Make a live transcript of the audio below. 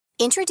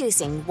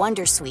Introducing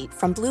Wondersuite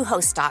from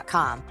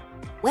Bluehost.com.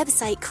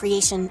 Website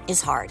creation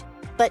is hard,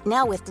 but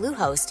now with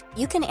Bluehost,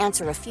 you can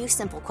answer a few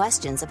simple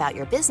questions about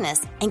your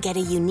business and get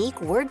a unique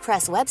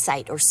WordPress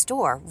website or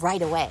store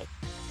right away.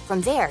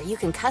 From there, you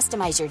can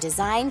customize your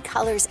design,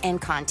 colors,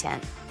 and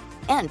content.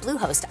 And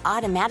Bluehost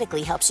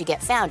automatically helps you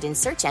get found in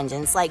search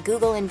engines like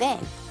Google and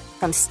Bing.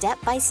 From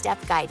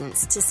step-by-step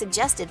guidance to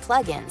suggested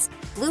plugins,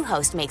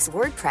 Bluehost makes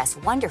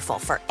WordPress wonderful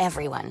for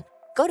everyone.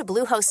 Go to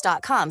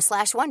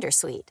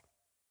bluehost.com/wondersuite.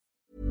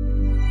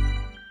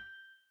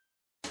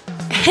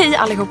 Hej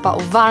allihopa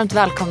och varmt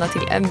välkomna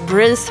till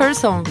Embracer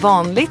som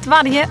vanligt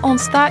varje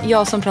onsdag.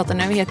 Jag som pratar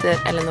nu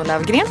heter Elinor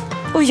Löfgren.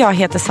 Och jag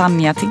heter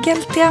Sanja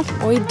Tigeltia.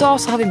 Och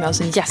idag så har vi med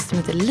oss en gäst som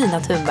heter Lina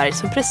Thunberg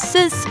som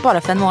precis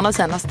bara för en månad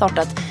sedan har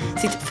startat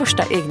sitt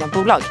första egna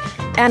bolag,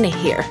 Annie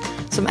Here,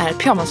 som är ett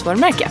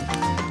pyjamasvarumärke.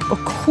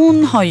 Och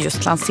hon har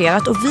just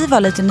lanserat och vi var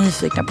lite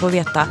nyfikna på att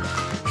veta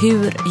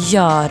hur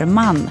gör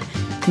man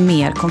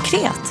mer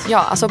konkret? Ja,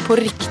 alltså på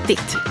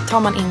riktigt. Tar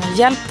man in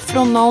hjälp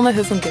från någon?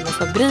 Hur funkar det med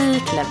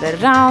fabrik,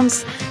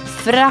 leverans,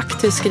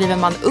 frakt? Hur skriver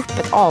man upp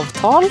ett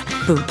avtal?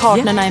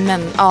 Partnerna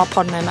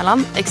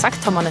emellan.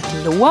 Exakt, tar man ett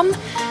lån?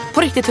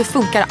 På riktigt, hur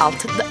funkar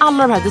allt?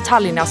 Alla de här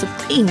detaljerna alltså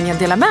ingen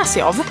delar med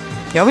sig av.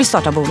 Jag vill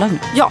starta bolag.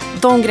 Ja,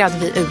 de grävde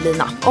vi ur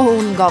Lina. Och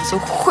hon gav så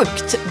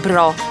sjukt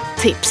bra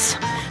tips.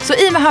 Så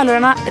i med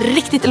hörlurarna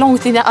riktigt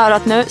långt in i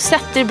örat nu.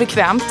 Sätt er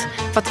bekvämt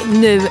för att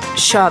nu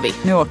kör vi.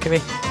 Nu åker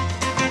vi.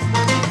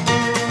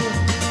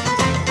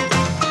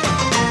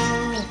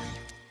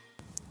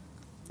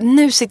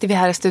 Nu sitter vi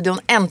här i studion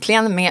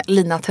äntligen med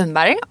Lina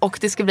Thunberg. Och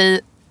det ska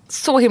bli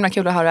så himla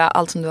kul att höra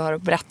allt som du har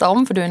att berätta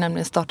om. För du har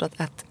nämligen startat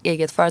ett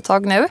eget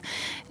företag nu.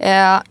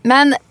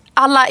 Men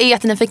alla är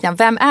jättenyfikna.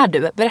 Vem är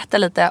du? Berätta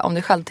lite om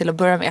dig själv till att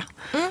börja med.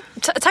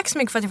 Tack så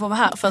mycket för att jag får vara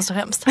här först och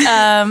främst.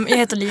 Jag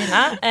heter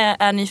Lina,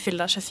 är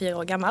nyfyllda 24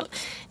 år gammal.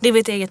 Det är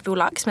ett eget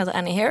bolag som heter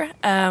Annie Here.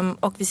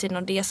 Och vid sidan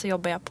av det så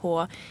jobbar jag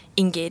på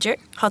Engager.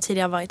 Har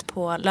tidigare varit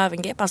på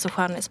Löwengrip, alltså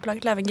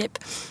skönhetsbolaget Löwengrip.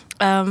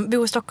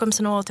 Bor i Stockholm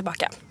sedan några år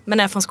tillbaka. Men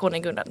är från Skåne i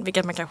grunden,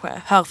 vilket man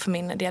kanske hör för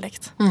min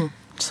dialekt.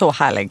 Så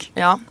härlig.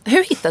 Ja.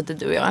 Hur hittade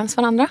du och jag ens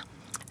varandra?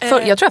 Jag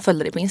tror jag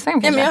följde dig på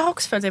Instagram. Ja, men jag har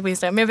också följt dig på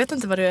Instagram. Men jag vet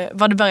inte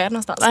var du började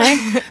någonstans.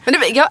 Nej. Men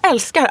jag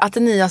älskar att det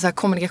nya så här,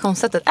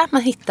 kommunikationssättet är att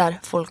man hittar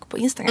folk på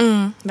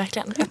Instagram.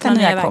 Verkligen. Hitta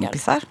nya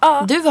kompisar.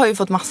 Ja. Du har ju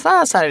fått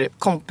massa så här,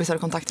 kompisar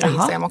och kontakter på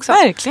Instagram också.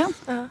 Verkligen.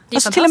 Ja,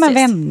 alltså till och med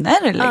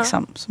vänner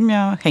liksom, som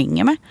jag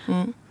hänger med.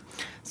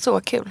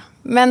 Så kul.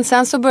 Men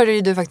sen så började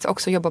ju du faktiskt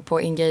också jobba på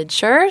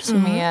Engager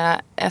som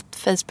är ett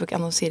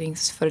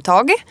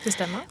Facebook-annonseringsföretag. Det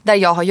stämmer. Där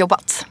jag har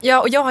jobbat.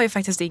 Ja, och jag har ju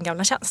faktiskt din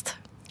gamla tjänst.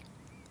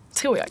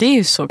 Tror jag. Det är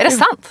ju så kul. Är det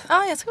sant?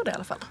 Ja, jag tror det i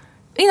alla fall.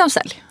 Inom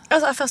sälj?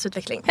 Alltså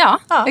affärsutveckling. Ja,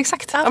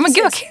 exakt. Ja, men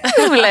gud vad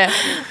kul.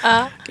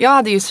 Jag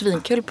hade ju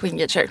svinkul på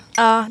Engager.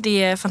 Ja,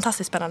 det är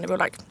fantastiskt spännande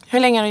bolag. Hur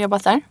länge har du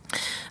jobbat där?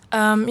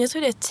 Jag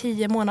tror det är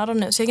 10 månader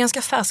nu. Så jag är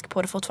ganska färsk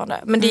på det fortfarande.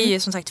 Men det är ju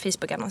som sagt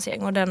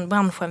Facebook-annonsering. Och den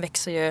branschen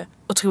växer ju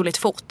otroligt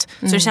fort.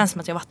 Så det känns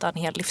som att jag har varit där en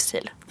hel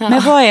livsstil. Ja.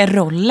 Men vad är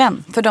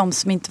rollen för de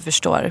som inte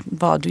förstår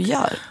vad du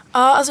gör? Ja,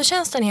 alltså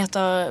tjänsten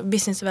heter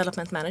Business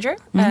Development Manager.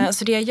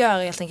 Så det jag gör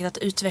är helt enkelt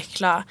att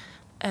utveckla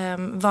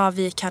vad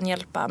vi kan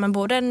hjälpa. Men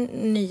både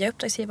nya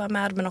uppdragsgivare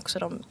med. Men också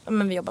de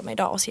vi jobbar med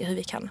idag. Och se hur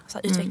vi kan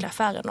utveckla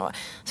affären och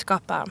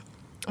skapa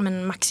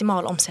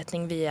maximal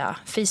omsättning via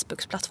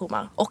Facebooks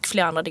plattformar och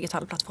flera andra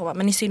digitala plattformar,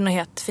 men i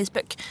synnerhet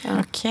Facebook.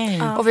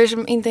 Okej. Och för er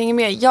som inte hänger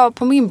med,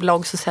 på min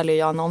blogg så säljer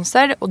jag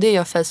annonser och det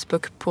gör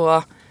Facebook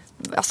på,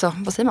 alltså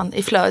vad säger man,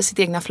 i sitt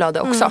egna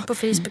flöde också. På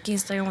Facebook,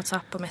 Instagram,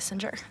 WhatsApp och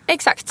Messenger.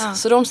 Exakt,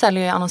 så de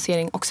säljer ju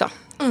annonsering också.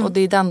 Och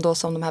det är den då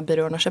som de här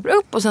byråerna köper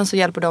upp och sen så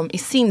hjälper de i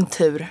sin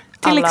tur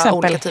till alla exempel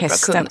olika typer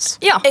hästen. av kunder.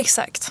 Ja,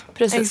 exakt.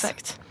 Precis.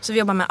 Exakt. Så vi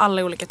jobbar med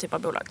alla olika typer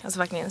av bolag. Alltså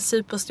verkligen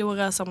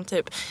superstora som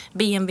typ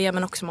BMW,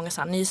 men också många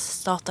så här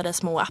nystartade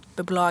små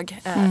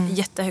appbolag.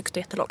 Jättehögt och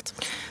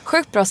jättelågt.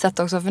 Sjukt bra sätt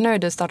också, för nu har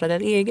du startat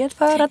ett eget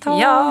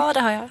företag. Ja, det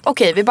har jag.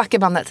 Okej, vi backar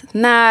bandet.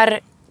 När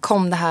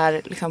kom det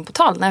här liksom på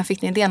tal? När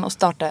fick ni idén att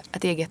starta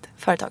ett eget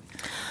företag?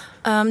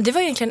 Det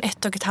var egentligen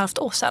 1,5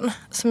 år sedan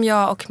som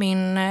jag och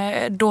min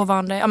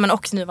dåvarande,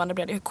 och nuvarande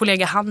blev det,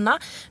 kollega Hanna.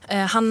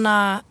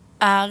 Hanna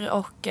är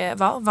och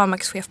var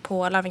varumärkeschef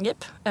på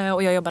Löwengrip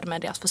och jag jobbade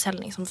med deras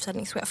försäljning som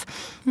försäljningschef.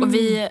 Och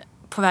vi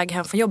på väg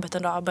hem från jobbet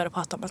en dag började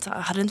prata om att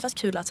hade det inte varit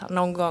kul att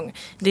någon gång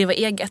det var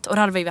eget, och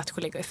då hade vi varit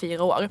kollegor i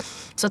 4 år.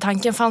 Så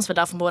tanken fanns väl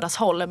där från bådas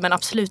håll, men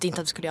absolut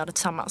inte att vi skulle göra det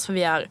tillsammans, för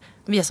vi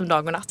är som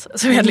dag och natt.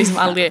 Så vi hade liksom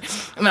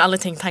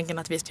aldrig tänkt tanken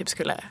att vi typ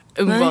skulle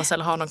umgås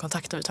eller ha någon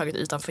kontakt överhuvudtaget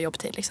utanför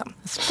jobbtid liksom.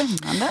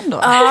 Spännande ändå.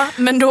 Ja,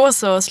 men då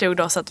så slog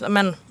det oss att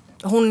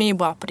hon är ju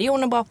bra på det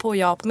hon är bra på och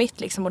jag på mitt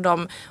liksom, och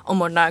de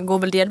områdena går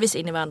väl delvis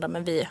in i varandra,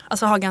 men vi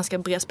har ganska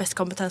bred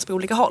spetskompetens på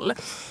olika håll.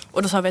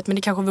 Och då sa vi att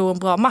det kanske vore en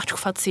bra match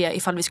för att se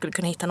ifall vi skulle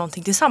kunna hitta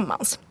någonting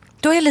tillsammans.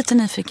 Då är jag lite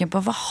nyfiken på,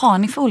 vad har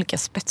ni för olika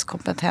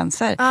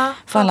spetskompetenser?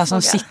 För alla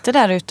som sitter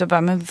där ute och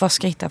bara, men vad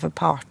ska jag hitta för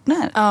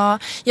partner? Ja,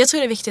 jag tror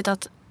det är viktigt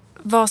att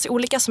vara så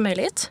olika som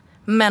möjligt,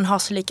 men har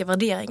så lika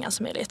värderingar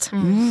som möjligt.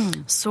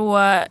 Så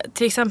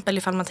till exempel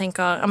ifall man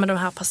tänker de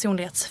här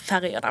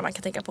personlighetsfärgerna man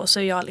kan tänka på, så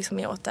är jag liksom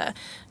mer åt det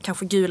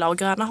kanske gula och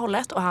gröna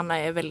hållet och Hanna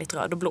är väldigt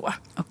röd och blå.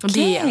 Okay. Och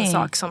det är en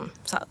sak som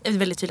så här, är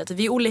väldigt tydligt att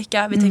vi är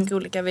olika, vi tänker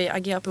olika, vi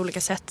agerar på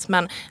olika sätt,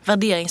 men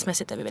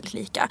värderingsmässigt är vi väldigt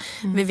lika.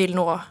 Vi vill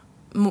nå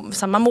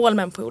samma mål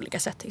men på olika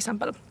sätt till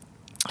exempel.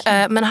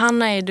 Men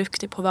Hanna är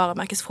duktig på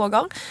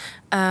varumärkesfrågor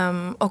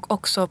och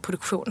också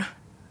produktion.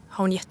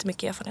 Har hon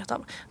jättemycket erfarenhet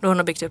av. Då hon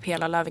har byggt upp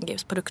hela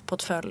Löwengrip's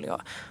produktportfölj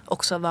och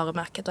också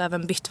varumärket och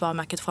även bytt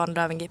varumärket från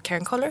Löwengrip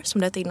Karen Color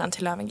som det hette innan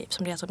till Löwengrip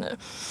som det heter nu.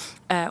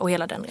 Och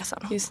hela den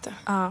resan. Just det.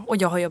 Och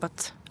jag har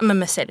jobbat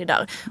med sälj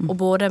där. Och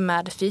både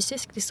med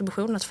fysisk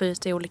distribution, att få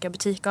ut i olika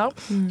butiker.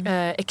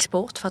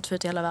 Export för att få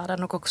ut i hela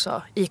världen och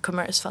också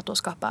e-commerce för att då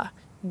skapa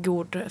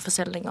god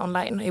försäljning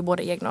online i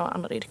både egna och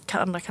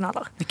andra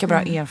kanaler. Vilka bra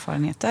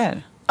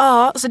erfarenheter.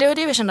 Ja, så det var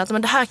det vi kände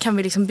att det här kan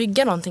vi liksom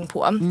bygga någonting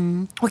på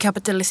och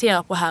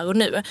kapitalisera på här och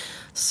nu.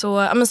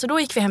 Så då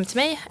gick vi hem till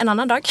mig en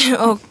annan dag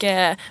och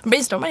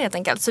brainstormade helt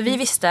enkelt. Så vi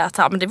visste att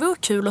det var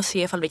kul att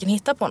se ifall vi kan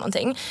hitta på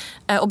någonting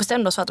och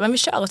bestämde oss för att vi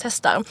kör och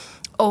testar.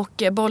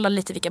 Och bollade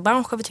lite vilka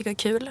branscher vi tycker är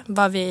kul,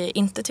 vad vi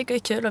inte tycker är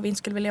kul, vad vi inte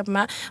skulle vilja jobba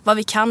med, vad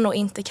vi kan och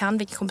inte kan,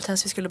 vilken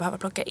kompetens vi skulle behöva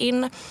plocka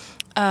in.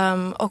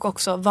 Och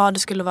också vad det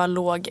skulle vara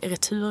låg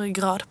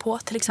returgrad på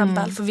till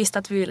exempel. För vi visste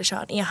att vi ville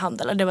köra en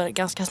e-handel och det var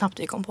ganska snabbt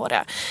vi kom på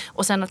det.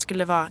 Och sen att det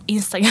skulle vara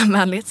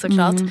Instagram-vänligt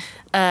såklart.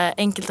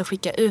 Enkelt att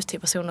skicka ut till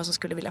personer som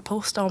skulle vilja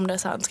posta om det.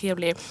 Så en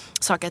trevlig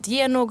sak att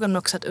ge någon men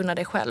också att unna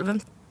dig själv.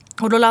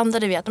 Och då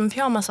landade vi att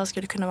pyjamasar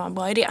skulle kunna vara en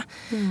bra idé.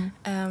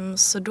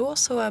 Så då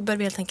började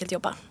vi helt enkelt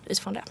jobba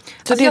utifrån det.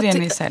 Så det är det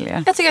ni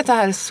säljer? Jag tycker att det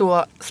här är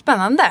så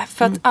spännande.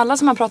 För att alla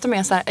som man pratar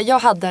med så här, jag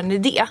hade en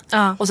idé.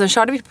 Och sen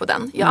körde vi på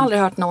den. Jag har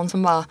aldrig hört någon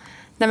som bara,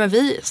 nej men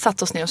vi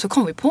satte oss ner och så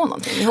kom vi på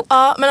någonting ihop.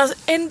 Ja, men alltså,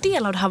 en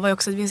del av det här var ju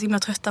också att vi är så himla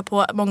trötta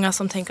på många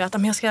som tänker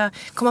att jag ska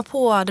komma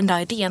på den där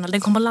idén eller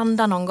den kommer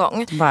landa någon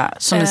gång. Bara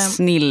som en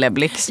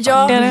snilleblixt.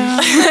 Ja, och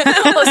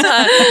så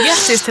här,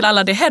 grattis till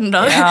alla det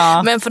händer.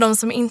 Ja. Men för de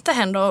som inte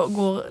händer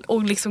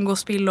och liksom går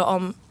spillo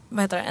om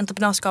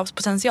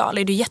entreprenörskapspotential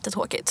är det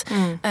jättetråkigt.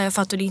 För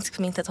att du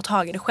liksom inte tar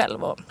tag i det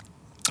själv och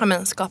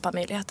skapa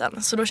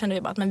möjligheten. Så då kände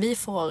vi bara att vi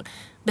får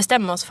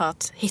bestämma oss för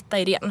att hitta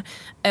idén.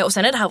 Och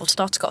sen är det här vårt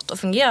startskott. Och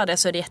fungerar det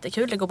så är det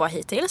jättekul, det går bra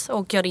hittills.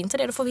 Och gör det inte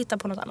det, då får vi hitta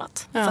på något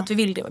annat. För att vi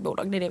vill driva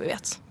bolag, det är det vi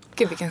vet.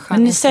 Gud, vilken skön.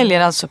 Men ni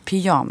säljer alltså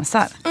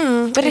pyjamasar.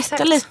 Berätta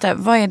exakt. Lite,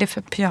 vad är det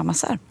för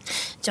pyjamasar?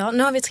 Ja,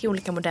 nu har vi 3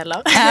 olika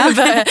modeller.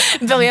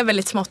 Börjar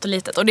väldigt smått och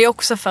litet. Och det är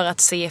också för att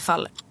se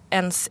ifall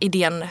ens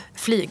idén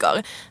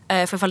flyger.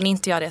 För ifall ni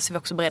inte gör det så är vi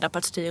också beredda på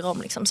att styra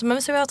om. Liksom. Så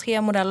vi har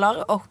 3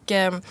 modeller och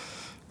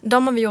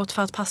de har vi gjort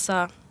för att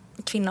passa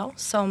kvinnor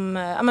som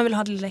vill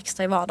ha det lite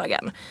extra i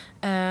vardagen.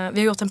 Vi har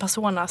gjort en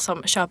persona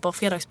som köper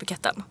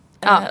fredagsbuketten.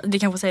 Det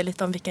kanske säger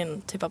lite om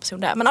vilken typ av person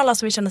det är. Men alla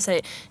som vill känna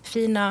sig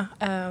fina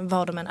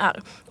var de än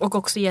är. Och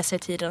också ge sig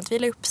tiden att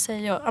vila upp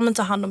sig och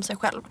ta hand om sig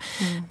själv.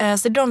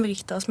 Så det är de vi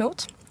riktar oss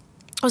mot.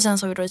 Och sen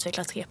så har vi då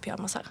utvecklat 3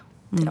 pyjamasar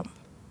till dem.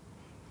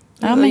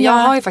 Ja, men jag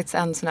har ju faktiskt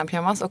en sån här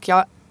pyjamas och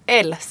jag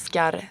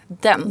älskar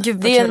den. Gud,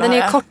 den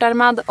är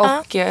kortärmad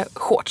och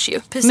shorts ju.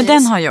 Precis. Men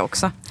den har jag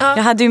också. Jag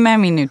hade ju med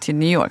min nu till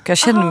New York. Jag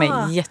kände mig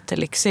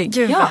jättelyxig.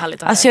 Gud, vad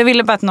härligt. Alltså jag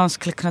ville bara att någon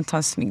skulle kunna ta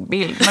en snygg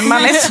bild. Men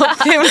man är så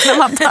kul när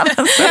man tar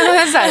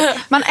den.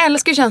 Man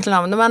älskar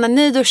känslan av när man är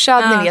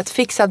nyduschad, ni vet,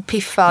 fixad,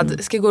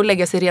 piffad, ska gå och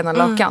lägga sig i rena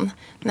lakan.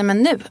 Nej men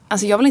nu,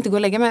 alltså jag vill inte gå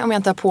och lägga mig om jag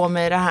inte har på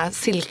mig det här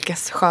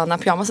silkessköna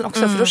pyjamasen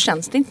också. För då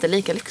känns det inte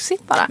lika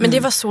lyxigt bara. Men det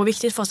var så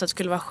viktigt för oss att det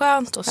skulle vara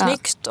skönt och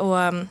snyggt och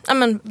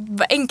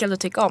var enkelt att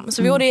tycka om.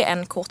 Så vi gjorde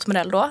en kort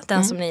modell då,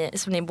 den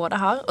som ni båda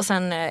har. Och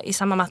sen i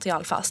samma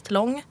material fast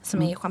lång,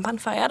 som är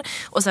champagnefärgad.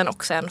 Och sen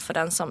också en för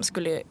den som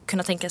skulle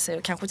kunna tänka sig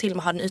och kanske till och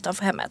med ha den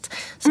utanför hemmet.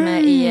 Som är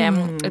i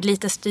ett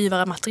lite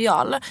styvare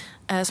material.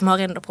 Som har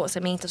ränder på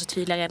sig men inte så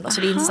tydliga ränder.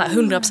 Så det är inte så här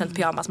 100%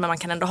 pyjamas men man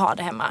kan ändå ha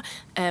det hemma.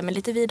 Med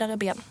lite vidare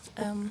ben.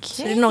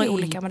 Så det är några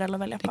olika modeller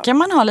att välja på. Det kan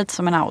man ha lite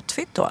som en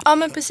outfit då? Ja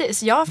men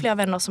precis, jag har flera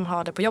vänner som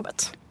har det på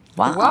jobbet.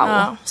 Wow.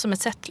 Ja, som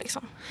ett sätt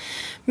liksom.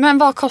 Men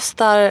vad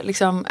kostar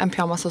liksom en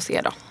pyjamas hos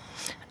er då?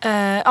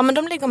 Men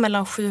de ligger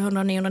mellan 700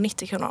 och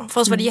 990 kronor.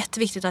 För oss var det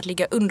jätteviktigt att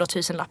ligga under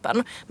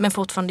 1000-lappen. Men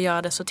fortfarande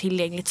göra det så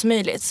tillgängligt som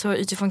möjligt. Så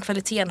utifrån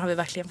kvaliteten har vi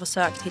verkligen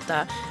försökt hitta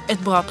ett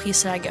bra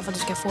prisläge. För att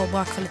du ska få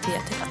bra kvalitet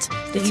till att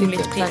det är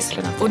rimligt pris.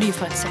 Och det är ju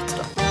för ett sätt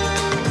då.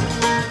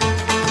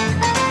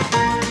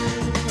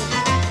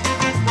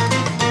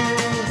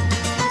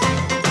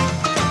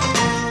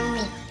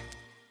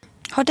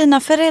 Har dina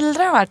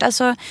föräldrar varit,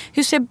 alltså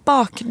hur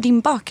ser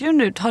din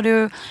bakgrund ut? Har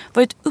du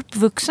varit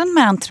uppvuxen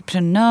med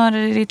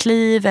entreprenörer i ditt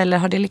liv eller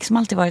har det liksom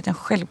alltid varit en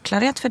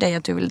självklarhet för dig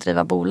att du vill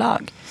driva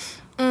bolag?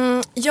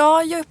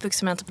 Jag är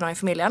uppvuxen med entreprenör i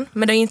familjen,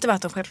 men det har inte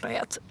varit en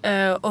självklarhet.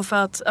 Och för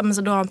att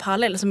så då har en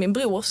parallell som min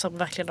bror som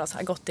verkligen har så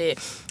här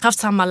haft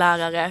samma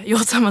lärare,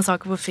 gjort samma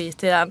saker på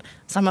fritiden,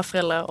 samma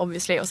föräldrar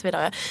obviously och så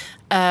vidare.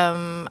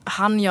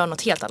 Han gör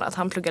något helt annat.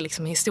 Han pluggar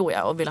liksom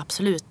historia och vill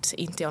absolut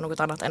inte göra något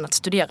annat än att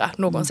studera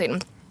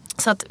någonsin.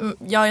 Så att,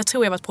 jag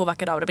tror jag varit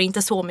påverkad av det, men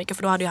inte så mycket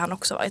för då hade ju han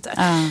också varit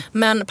det.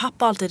 Men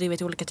pappa har alltid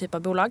drivit olika typer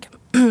av bolag.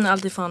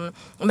 Alltid från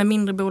med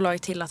mindre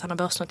bolag till att han har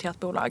börsnoterat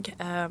bolag.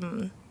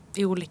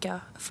 I olika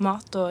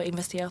format och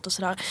investerat och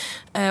sådär.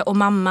 Och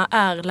mamma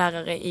är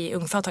lärare i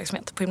ung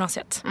företagsamhet på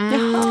gymnasiet.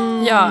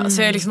 Ja,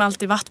 så jag har liksom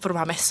alltid varit på de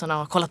här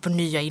mässorna och kollat på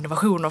nya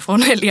innovationer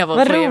från elever.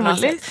 Vad på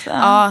gymnasiet.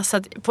 Ja, så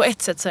att på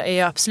ett sätt så är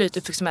jag absolut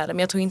uppvuxen med det. Men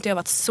jag tror inte jag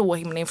har varit så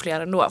himla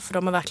influerad ändå. För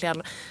de har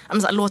verkligen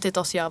låtit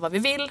oss göra vad vi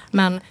vill.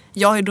 Men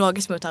jag har ju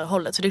dragits mot det här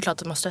hållet, så det är klart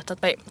att de har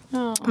stöttat mig.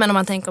 Men om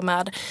man tänker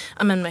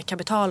med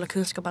kapital och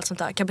kunskap och allt sånt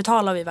där.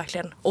 Kapital har vi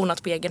verkligen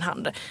ordnat på egen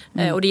hand.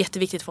 Och det är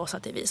jätteviktigt för oss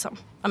att det är vi som...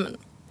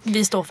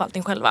 vi står för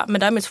allting själva.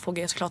 Men därmed så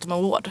frågar jag såklart om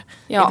råd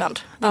ibland.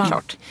 Det är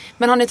klart.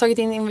 Men har ni tagit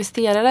in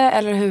investerare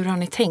eller hur har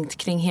ni tänkt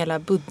kring hela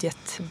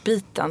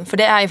budgetbiten? För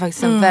det är ju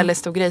faktiskt en väldigt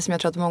stor grej som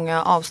jag tror att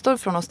många avstår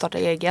från att starta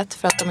eget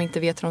för att de inte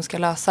vet hur de ska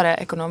lösa det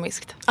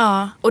ekonomiskt.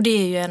 Ja, och det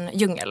är ju en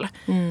djungel.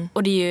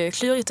 Och det är ju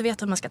klurigt att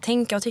veta hur man ska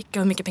tänka och tycka,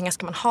 hur mycket pengar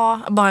ska man ha.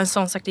 Bara en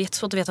sån sak, det är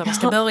jättesvårt att veta var man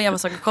ska börja,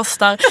 vad saker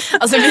kostar.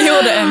 Alltså vi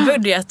gjorde en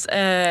budget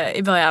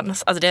i början.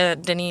 Alltså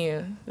den är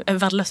ju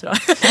värdelös idag.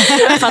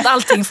 För att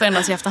allting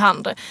förändras i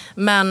efterhand.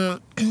 Men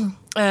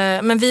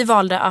vi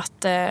valde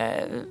att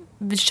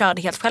vi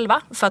körde helt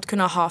själva för att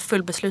kunna ha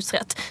full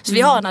beslutsrätt. Så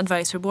vi har en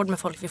advisory board med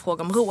folk vi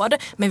frågar om råd,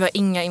 men vi har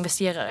inga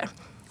investerare.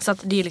 Så att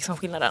det är liksom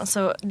skillnaden.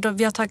 Så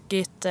vi har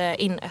tagit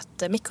in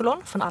ett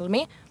mikrolån från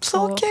Almi.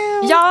 Så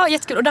kul! Ja,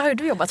 jättekul. Och där har ju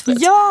du jobbat förut.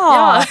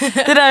 Ja!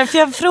 Det är därför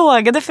jag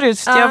frågade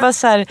förut. Jag bara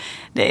så här,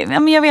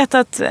 jag vet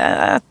att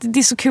det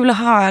är så kul att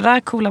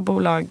höra coola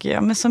bolag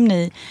som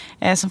ni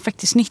som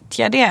faktiskt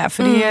nyttjar det.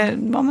 För det är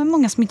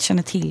många som inte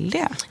känner till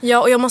det.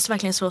 Ja, och jag måste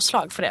verkligen slå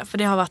slag för det. För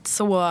det har varit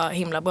så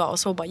himla bra och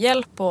så bra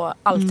hjälp och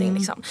allting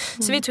liksom.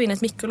 Så vi tog in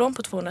ett mikrolån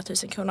på 200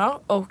 000 kronor.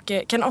 Och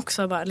kan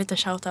också bara lite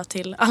shoutout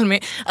till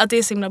Almi. Att det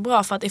är så himla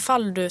bra för att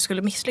ifall du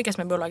skulle misslyckas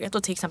med bolaget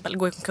och till exempel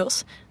gå i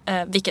konkurs,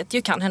 vilket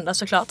ju kan hända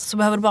såklart, så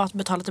behöver du bara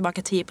betala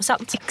tillbaka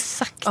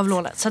 10% av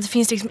lånet. Så att det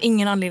finns liksom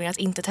ingen anledning att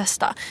inte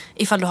testa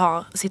ifall du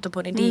sitter på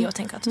en idé och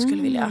tänker att du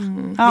skulle vilja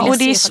och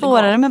det är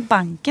svårare med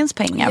bankens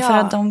pengar för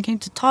att de kan ju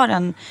inte ta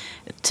den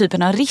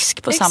typen av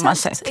risk på samma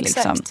sätt.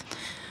 Liksom.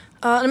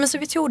 Ja, men så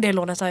vi tog det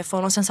lånet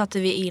därifrån och sen satte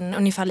vi in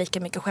ungefär lika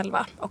mycket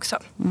själva också.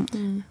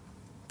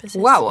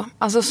 Precis. Wow,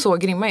 alltså så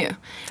grymma ju.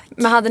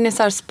 Men hade ni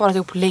så här sparat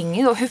ihop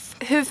länge då?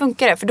 Hur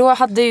funkar det? För då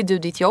hade ju du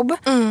ditt jobb.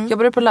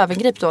 Jobbade du på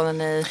Löwengrip då när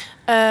ni...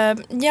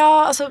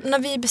 Ja, alltså när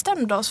vi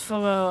bestämde oss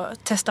för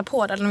att testa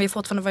på det, eller när vi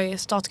fortfarande var i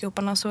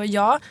startgrupperna, så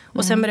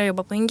och sen började jag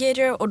jobba på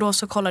Engager och då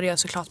så kollade jag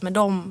såklart med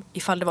dem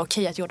ifall det var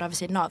okej att göra det här vid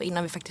sidan av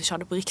innan vi faktiskt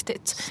körde på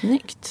riktigt.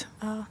 Snyggt.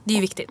 Det är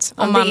ju viktigt.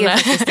 Om man, det är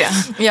faktiskt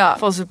det. Ja.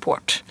 Få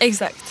support.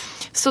 Exakt.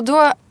 Så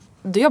då,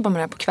 du jobbar med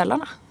det här på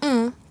kvällarna?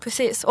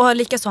 Precis, och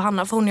likaså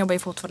Hanna, för hon jobbar ju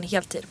fortfarande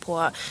heltid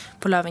på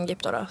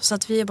Löwengrip då. Så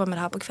att vi jobbar med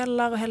det här på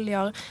kvällar och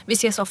helger. Vi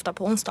ses ofta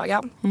på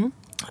onsdagar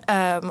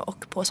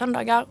och på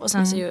söndagar. Och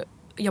sen så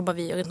jobbar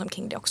vi runt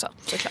omkring det också,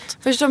 såklart.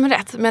 Förstår mig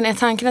rätt, men är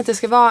tanken att det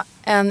ska vara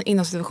en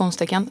inom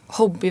situationstecken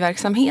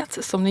hobbyverksamhet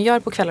som ni gör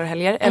på kvällar och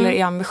helger? Eller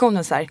är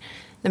ambitionen så här,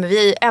 nej men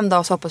vi en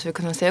dag så hoppas vi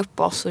kunna säga upp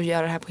oss och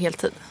göra det här på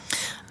heltid?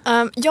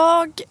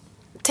 Jag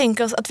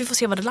tänker att vi får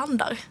se var det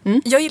landar.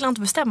 Jag gillar inte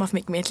att bestämma för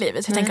mycket med mitt liv.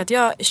 Jag tänker att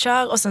jag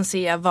kör och sen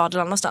ser jag var det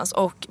landar någonstans.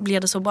 Och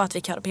blir det så bra att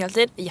vi kan det på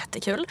heltid,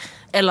 jättekul.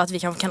 Eller att vi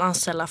kanske kan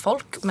anställa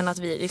folk, men att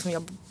vi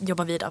liksom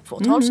jobbar vidare på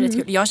vårt håll, så det är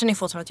kul. Jag känner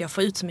fortfarande att jag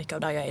får ut så mycket av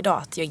där jag är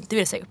idag att jag inte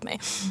vill säga upp mig.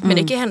 Men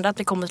det kan hända att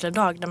det kommer till en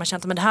dag där man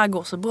känner att det här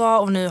går så bra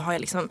och nu har jag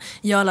liksom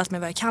lärt mig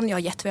vad jag kan, jag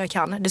har gett vad jag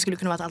kan. Det skulle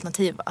kunna vara ett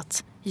alternativ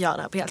att göra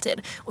det här på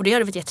heltid. Och det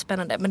hade varit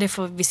jättespännande, men det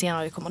får vi se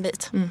när vi kommer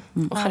dit.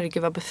 Och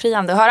herregud vad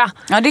befriande att höra.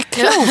 Ja, det är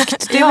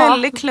klokt. Det är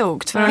väldigt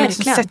klokt. För att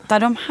liksom sätta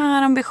de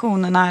här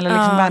ambitionerna eller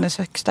liksom världens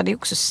högsta, det är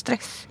också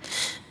stress.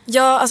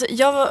 Ja, alltså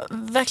jag var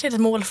verkligen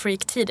ett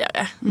målfreak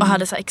tidigare. Och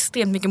hade så här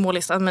extremt mycket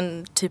mållistor,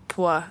 men typ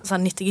på så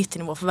här 90-gritty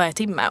nivå för varje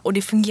timme. Och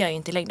det fungerar ju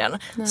inte i längden.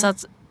 Så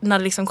att när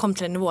det liksom kom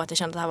till en nivå att jag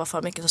kände att det här var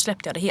för mycket, så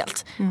släppte jag det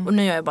helt. Och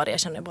nu gör jag bara det jag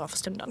känner är bra för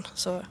stunden.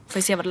 Så får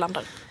vi se vad det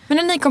landar. Men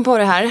när ni kom på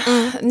det här,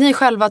 ni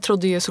själva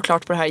trodde ju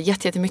såklart på det här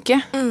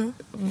jättemycket.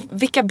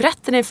 Vilka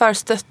berättade ni för,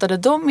 stöttade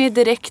de er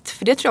direkt?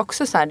 För det tror jag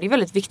också så här, det är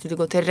väldigt viktigt att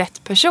gå till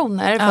rätt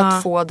personer för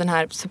att få den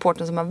här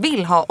supporten som man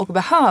vill ha och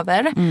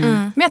behöver.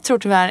 Men jag tror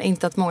tyvärr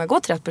inte att många går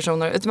till rätt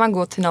personer, utan man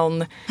går till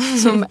någon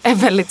som är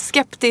väldigt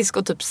skeptisk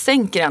och typ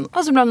sänker den.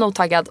 Och så blir man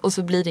notaggad och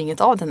så blir det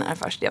inget av den här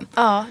affärsidén.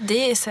 Ja,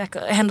 det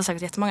händer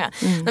säkert jättemånga.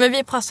 Nej, men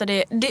vi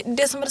pratade,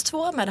 det som var det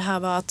svåra med det här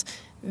var att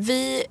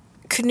vi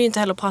kunde ju inte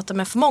heller prata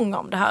med för många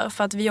om det här.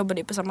 För att vi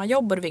jobbade ju på samma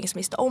jobb och det var ingen som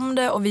visste om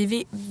det. Och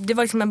det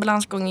var liksom en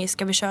balansgång i,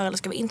 ska vi köra eller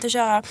ska vi inte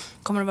köra?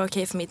 Kommer det vara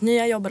okej för mitt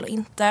nya jobb eller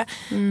inte?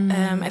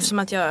 Eftersom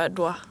att jag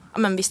då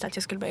visste att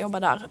jag skulle börja jobba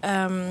där.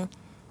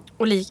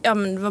 Och det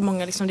var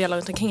många liksom delar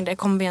runt omkring det.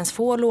 Kommer vi ens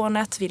få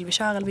lånet? Vill vi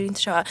köra eller vill vi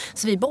inte köra?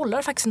 Så vi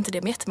bollade faktiskt inte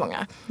det med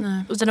jättemånga.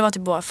 Utan det var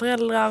typ bara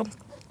föräldrar,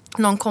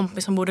 någon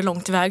kompis som bodde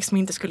långt iväg som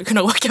inte skulle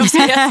kunna åka och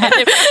se.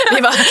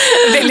 Vi var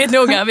väldigt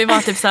noga. Vi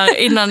var typ så här,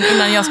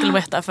 innan jag skulle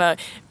berätta för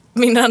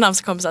mina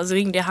närmsta så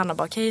ringde jag Hanna och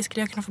bara okej,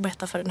 skulle jag kunna få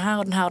berätta för den här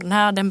och den här och den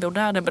här, den bor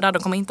där,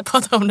 de kommer inte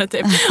prata om det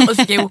typ. Och så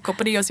fick jag OK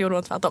på det och så gjorde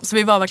de tvärtom. Så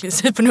vi var verkligen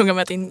supernoga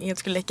med att inget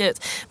skulle läcka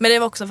ut. Men det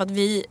var också för att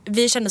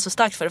vi kände så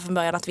starkt för det från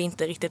början att vi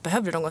inte riktigt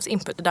behövde någons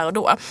input där och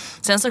då.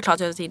 Sen såklart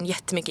jag har tagit in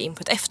jättemycket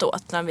input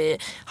efteråt när vi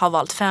har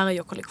valt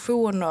färg och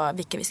kollektion och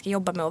vilka vi ska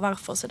jobba med och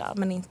varför och sådär.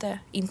 Men inte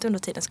under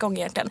tidens gång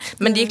egentligen.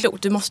 Men det är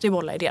klokt, du måste ju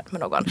bolla idén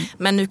med någon.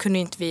 Men nu kunde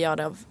inte vi göra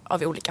det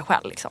av olika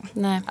skäl liksom.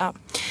 Nej. Ja.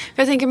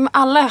 För jag tänker,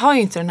 alla har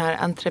ju inte den här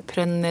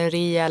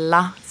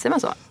entreprenöriella, säger man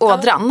så,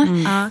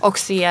 ådran och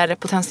ser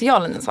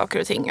potentialen i saker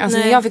och ting. Alltså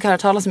när jag fick höra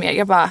talas om er,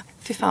 jag bara,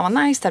 fy fan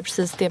vad nice, det är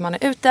precis det man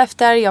är ute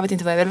efter. Jag vet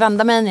inte vad jag vill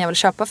vända mig när jag vill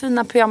köpa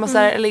fina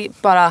pyjamasar eller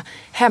bara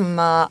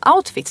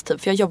hemma-outfits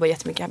typ, för jag jobbar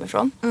jättemycket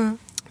hemifrån.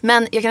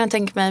 Men jag kan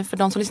tänka mig för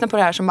de som lyssnar på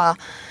det här som bara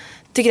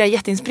tycker det är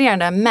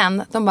jätteinspirerande,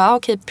 men de bara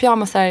okej,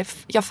 pyjamasar,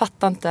 jag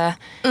fattar inte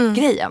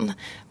grejen.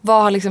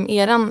 Vad har liksom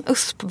eran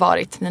USP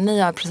varit när ni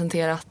har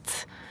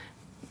presenterat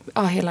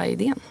hela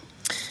idén?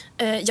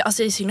 Ja,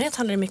 alltså i synnerhet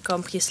handlar det mycket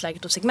om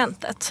prisläget och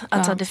segmentet.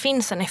 Alltså det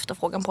finns en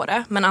efterfrågan på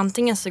det. Men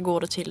antingen så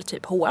går du till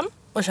typ H&M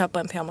och köper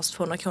en pyjamas för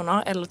 200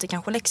 kronor. Eller till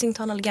kanske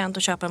Lexington eller Gant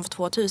och köper en för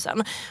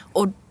 2000.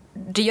 Och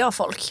det gör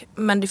folk.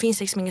 Men det finns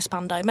liksom ingen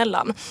spann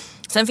däremellan.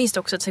 Sen finns det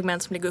också ett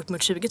segment som ligger upp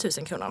mot 20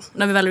 000 kronor.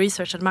 När vi väl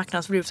researchade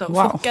marknaden så blev vi så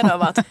chockade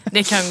över att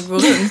det kan gå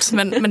runt.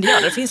 Men det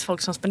gör det. Det finns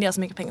folk som spenderar så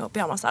mycket pengar på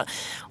pyjamasar.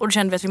 Och då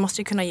kände vi att vi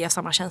måste ju kunna ge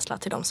samma känsla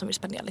till de som vill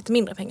spendera lite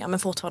mindre pengar. Men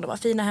fortfarande vara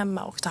fina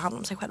hemma och ta hand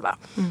om sig själva.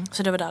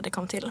 Så det var där det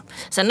kom till.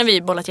 Sen har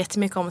vi bollat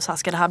jättemycket om så här,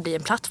 ska det här bli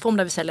en plattform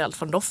där vi säljer allt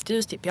från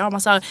doftljus till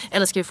pyjamasar?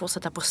 Eller ska vi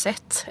fortsätta på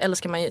set? Eller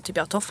ska man typ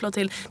göra tofflor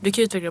till? Du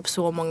kan utveckla på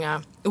så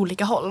många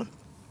olika håll.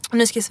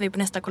 Nu skissar vi på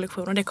nästa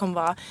kollektion och det kommer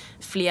vara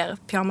fler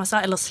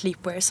pyjamasar eller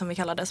sleepwear som vi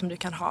kallar det, som du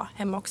kan ha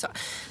hemma också.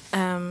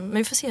 Men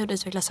vi får se hur det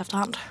utvecklas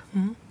efterhand.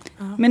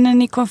 Men när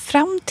ni kom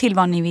fram till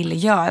vad ni ville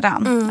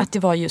göra, att det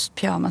var just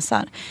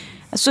pyjamasar.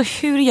 Alltså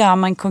hur gör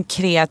man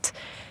konkret?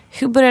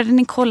 Hur började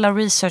ni kolla,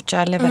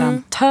 researcha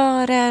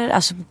leverantörer?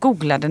 Alltså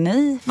googlade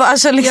ni?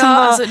 Alltså, liksom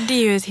alltså, det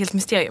är ju ett helt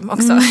mysterium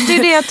också. Det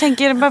är det jag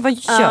tänker, vad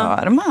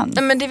gör man?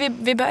 Men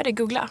vi började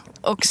googla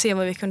och se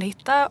vad vi kunde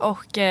hitta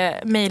och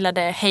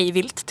mejlade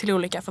hejvilt till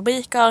olika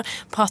fabriker,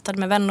 pratade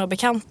med vänner och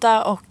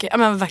bekanta och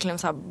verkligen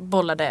så här,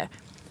 bollade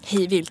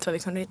hejvilt vad vi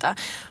kunde hitta.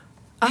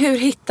 Hur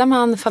hittar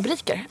man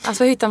fabriker?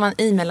 Alltså hur hittar man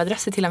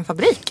e-mailadresser till en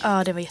fabrik?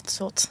 Ja, det var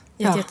jättesvårt.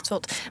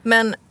 Jättesvårt.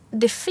 Men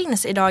det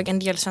finns idag en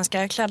del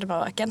svenska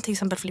klädvarumärken, till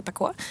exempel Filippa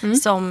K,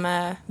 som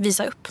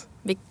visar upp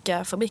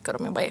vilka fabriker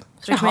de jobbar i.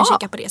 Så då kan man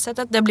kika på det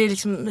sättet. Det blir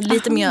liksom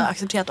lite mer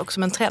accepterat också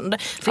som en trend.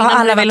 För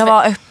alla vill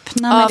vara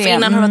öppna med det. För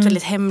innan har det varit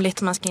väldigt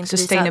hemligt. Man ska inte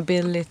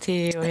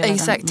sustainability och hela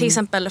exakt. Till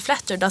exempel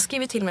Flatter, där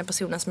skriver till med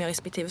personen som gör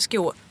respektive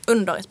sko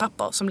under ett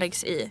papper som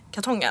läggs i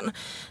kartongen.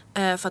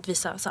 För att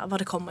visa så här, var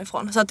det kommer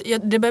ifrån. Så att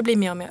det börjar bli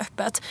mer och mer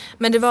öppet.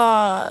 Men det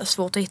var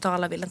svårt att hitta och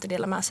alla ville inte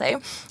dela med sig.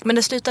 Men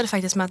det slutade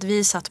faktiskt med att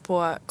vi satt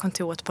på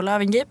kontoret på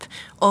Löwengrip.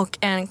 Och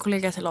en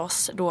kollega till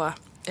oss då,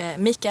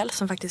 Mikael,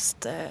 som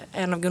faktiskt är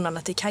en av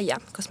grundarna till Kaja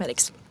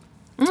Cosmetics.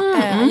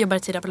 Han jobbade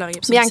tidigare på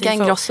Löwengrip som Bianca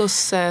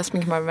Ingrossos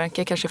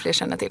sminkvarumärke kanske fler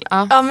känner till.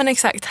 Ja men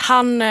exakt.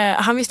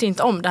 Han visste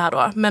inte om det här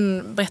då.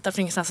 Men berättade för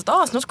ingenstans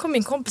att snart kommer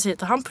min kompis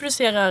hit och han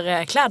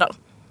producerar kläder.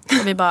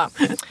 Och vi bara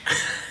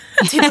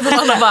tittade på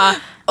varandra och bara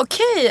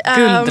okej,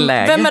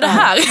 vem är det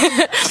här?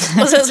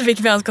 Och sen så fick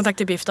vi hans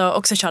kontaktuppgifter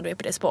och så körde vi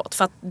på det spåret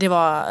för att det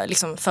var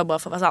liksom för bra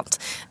för att vara sant.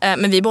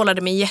 Men vi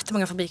bollade med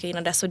jättemånga fabriker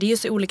innan dess och det är ju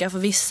så olika, för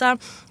vissa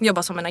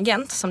jobbar som en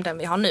agent som den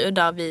vi har nu,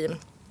 där vi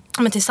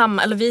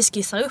tillsammans, eller vi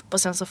skissar upp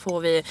och sen så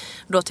får vi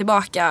då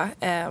tillbaka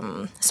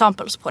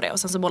samples på det och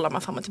sen så bollar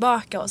man fram och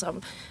tillbaka och så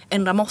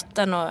ändrar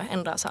måtten och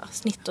ändrar så här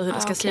snitt och hur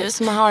det ska se ut.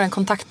 Så man har en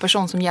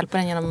kontaktperson som hjälper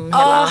en genom hela...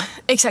 Ja,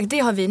 exakt. Det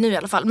har vi nu i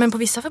alla fall. Men på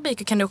vissa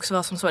fabriker kan det också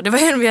vara som så. Det var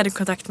en vi hade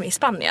kontakt med i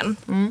Spanien.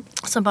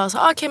 Som bara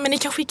sa, okej, men ni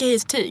kan skicka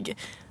hit tyg.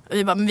 Och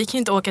vi bara, men vi kan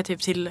inte åka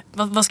typ till...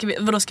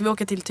 Vadå ska vi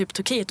åka till typ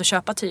Turkiet och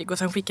köpa tyg och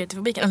sen skicka det till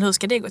fabriken? Eller hur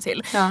ska det gå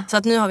till? Ja. Så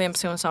att nu har vi en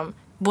person som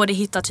både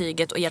hittar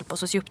tyget och hjälper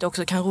oss att sy upp det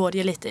också, kan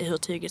rådge lite i hur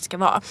tyget ska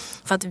vara.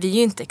 För att vi är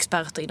ju inte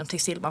experter inom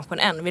textilbranschen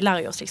än. Vi lär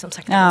ju oss liksom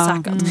sakta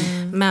men säkert.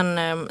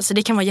 Men, så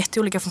det kan vara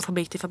jätteolika från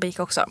fabrik till fabrik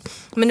också.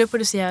 Men nu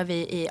producerar vi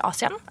i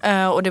Asien.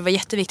 Och det var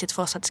jätteviktigt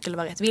för oss att det skulle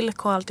vara rätt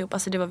villkor och alltihop.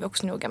 Alltså det var vi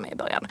också noga med i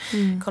början.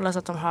 Kolla så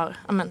att de har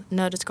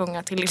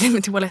nödutgångar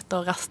till toaletter,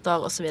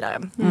 raster och så vidare.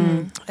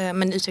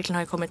 Men utvecklingen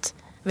har ju kommit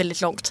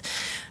väldigt långt.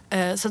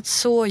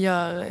 Så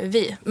gör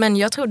vi. Men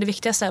jag tror det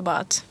viktigaste är bara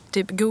att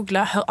typ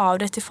googla, hör av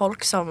dig till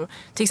folk som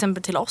till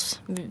exempel till oss.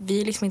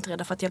 Vi är liksom inte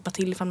rädda för att hjälpa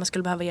till ifall man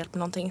skulle behöva hjälp med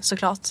någonting.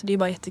 Såklart, det är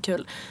bara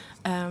jättekul.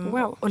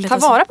 Och ta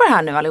vara på det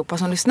här nu allihopa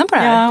som lyssnar på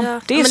det här.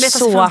 Ja, det är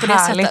så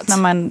härligt när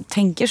man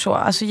tänker så.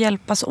 Alltså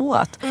hjälpas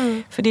åt.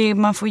 För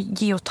man får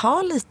ge och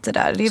ta lite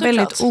där. Det är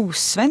väldigt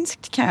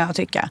osvenskt kan jag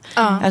tycka.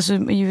 Alltså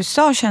i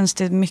USA känns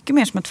det mycket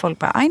mer som att folk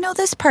bara I know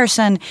this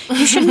person,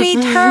 you should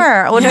meet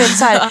her. Och du vet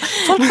så här,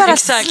 folk bara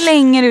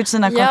slänger ut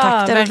sina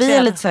kontakter. Ja, och vi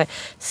är lite så här,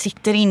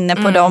 sitter inne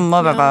på dem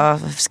och bara,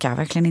 ska jag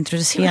verkligen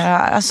introducera?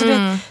 Alltså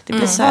det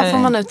blir så här, vad får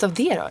man ut av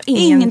det då?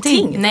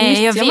 Ingenting.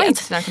 Nej, jag vet.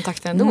 Inte sina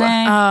kontakter ändå.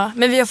 Nej. Ja,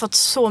 men vi har fått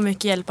så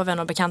mycket hjälp av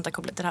vänner och bekanta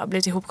kopplat till det här.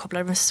 Blivit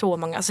ihopkopplade med så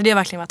många. Så det har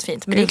verkligen varit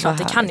fint. Men det är klart,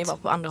 det kan ju vara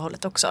på andra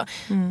hållet också.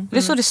 Det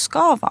är så det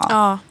ska vara.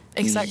 Ja,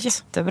 exakt.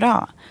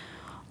 Jättebra.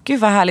 Gud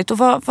vad härligt. Och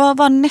vad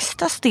var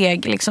nästa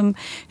steg? Liksom,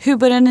 hur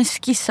började ni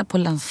skissa på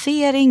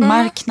lansering,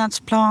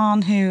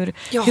 marknadsplan? Hur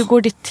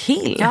går det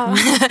till? Ja.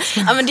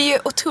 Ja, men det är ju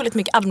otroligt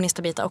mycket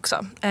administrativa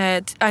också.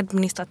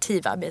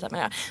 Administrativa bitar med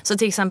det. Så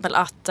till exempel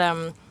att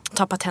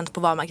ta patent på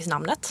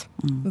varumärkesnamnet.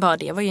 Bara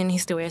det var ju en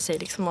historia i sig.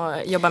 Liksom,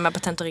 att jobba med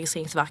Patent- och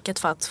registreringsverket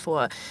för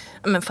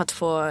att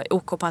få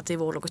OK på att det är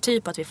vår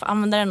logotyp, att vi får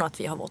använda den och att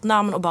vi har vårt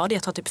namn. Och bara det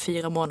tar typ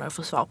 4 månader att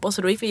få svar på.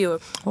 Så då gick vi ju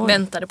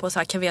väntade på så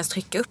här, kan vi ens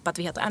trycka upp att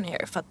vi heter Annie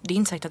here? För att det är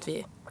inte säkert att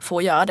vi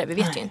får göra det, vi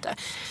vet ju inte.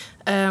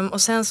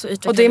 Och sen så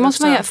utvecklade och det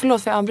måste man göra,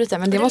 förlåt för jag avbryter,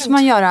 men det måste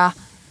man göra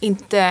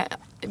inte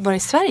bara i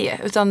Sverige,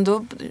 utan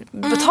då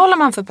betalar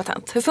man för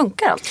patent. Hur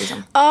funkar allt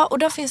liksom? Ja, och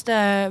där finns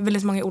det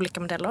väldigt många olika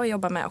modeller att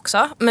jobba med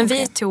också. Men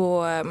vi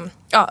tog,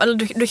 eller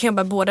du kan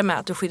jobba både med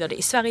att du skyddar det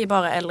i Sverige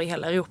bara eller i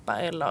hela Europa.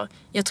 Eller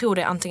jag tror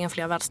det är antingen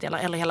flera världsdelar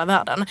eller hela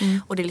världen.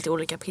 Och det är lite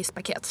olika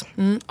prispaket.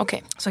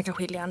 Okej. Som kan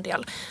skilja en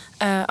del.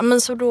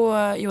 Men så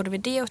då gjorde vi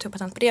det och tog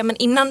patent på det. Men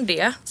innan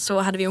det så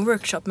hade vi en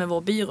workshop med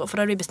vår byrå. För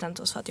då hade vi bestämt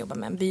oss för att jobba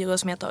med en byrå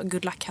som heter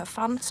Good Luck Have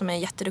Fun. Som är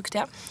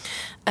jätteduktiga.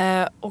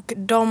 Och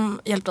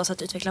de hjälpte oss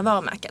att utveckla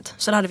varumärket.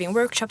 Så då hade vi en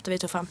workshop där vi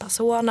tog fram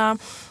persona.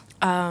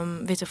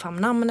 Vi tog fram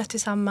namnet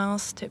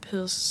tillsammans. Typ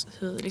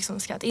hur liksom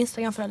ska ett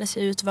Instagram-flöde se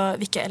ut?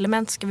 Vilka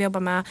element ska vi jobba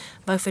med?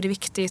 Varför är det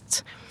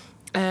viktigt?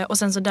 Och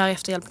sen så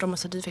därefter hjälpte de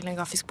oss att utveckla en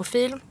grafisk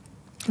profil.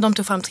 De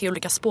tog fram 3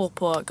 olika spår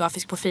på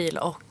grafisk profil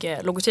och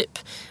logotyp.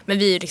 Men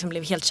vi liksom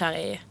blev helt kära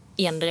i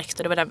en direkt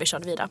och det var den vi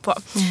körde vidare på.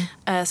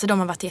 Så de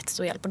har varit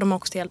jättestor hjälp. Och de har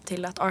också hjälpt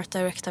till att art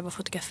directa vår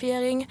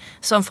fotografering.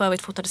 Som för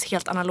övrigt fotades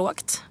helt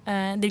analogt.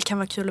 Det kan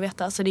vara kul att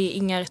veta. Så det är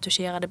inga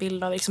retuscherade bilder.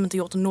 Vi har liksom inte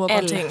gjort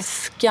någonting.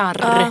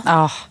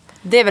 Älskar.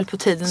 Det är väl på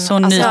tiden. Så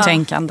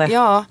nytänkande.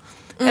 Ja.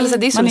 Eller så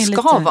det är så det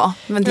ska vara.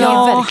 Men det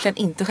är verkligen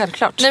inte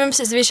självklart. Nej men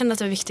precis, vi kände att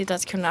det var viktigt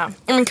att kunna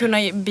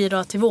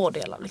bidra till vår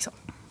del av liksom.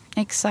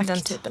 Exakt.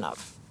 Den typen av.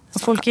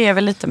 Och folk är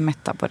väl lite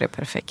mätta på det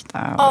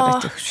perfekta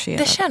och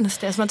retuscherade. Det känns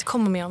det som att det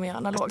kommer mer och mer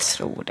analogt. Jag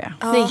tror det.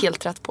 Det är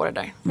helt rätt på det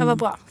där. Det var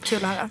bra,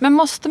 kul att höra. Men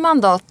måste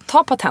man då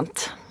ta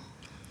patent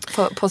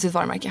på sitt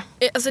varumärke?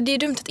 Alltså det är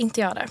dumt att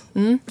inte göra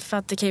det. För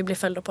att det kan ju bli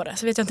följder på det.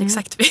 Så vet jag inte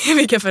exakt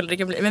vilka följder det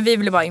kan bli. Men vi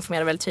ville bara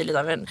informera väldigt tydligt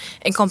av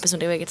en kompis som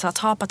det var så att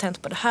ha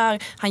patent på det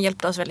här. Han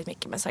hjälpte oss väldigt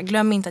mycket med så här,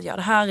 glöm inte att göra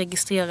det här.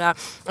 Registrera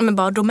men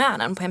bara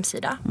domänen på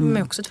hemsida. Men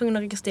är också tvungen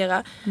att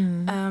registrera.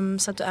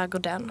 Så att du äger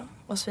den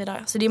och så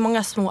vidare. Så det är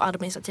många små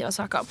administrativa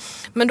saker.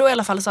 Men då i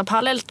alla fall så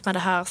parallellt med det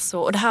här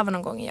så, och det här var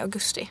någon gång i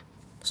augusti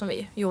som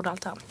vi gjorde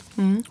allt det här.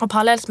 Och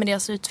parallellt med det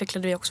så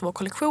utvecklade vi också vår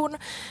kollektion.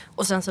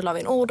 Och sen så la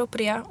vi en order på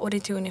det. Och det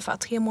tog ungefär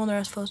 3 månader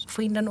att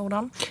få in den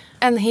ordern.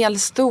 En hel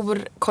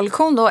stor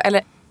kollektion då?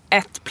 Eller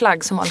ett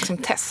plagg som var liksom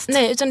test?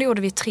 Nej, utan då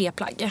gjorde vi 3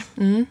 plagg.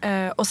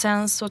 Och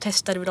sen så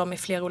testade vi dem i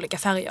flera olika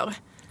färger.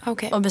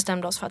 Okay. Och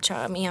bestämde oss för att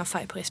köra med en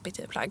färg på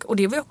respektive plagg. Och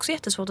det var också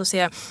jättesvårt att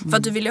se. För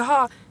att du ville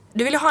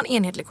ha en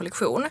enhetlig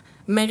kollektion.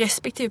 Men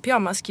respektive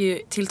pyjamas ska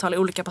ju tilltala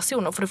olika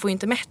personer. För du får ju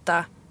inte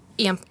mätta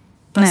en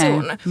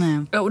person.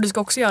 Nej. Och du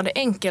ska också göra det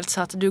enkelt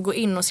så att du går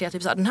in och ser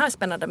typ så här, den här är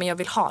spännande men jag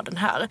vill ha den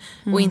här.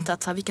 Och inte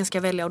att så här, vilken ska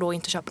jag välja och då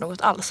inte köpa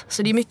något alls.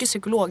 Så det är mycket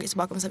psykologiskt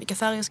bakom så här, vilka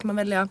färger ska man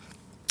välja.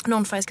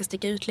 Någon färg ska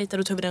sticka ut lite,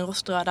 då tog vi den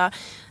roströda.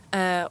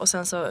 Och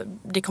sen så,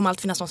 det kommer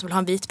alltid finnas någon som vill ha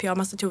en vit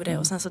pyjamas, då tog vi det.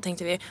 Och sen så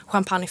tänkte vi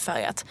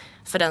champagnefärgat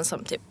för den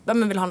som typ,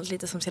 vill ha något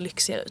lite som ser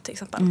lyxigare ut till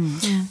exempel.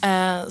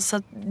 Så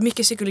att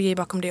mycket psykologi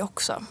bakom det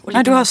också.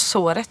 Och du har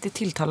så rätt, det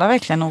tilltalar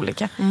verkligen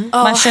olika.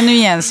 Man känner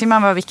igen sig,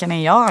 man bara, vilken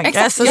är jag?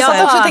 Exakt, alltså,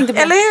 jag också tänkte på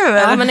det. Eller hur?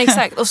 Ja men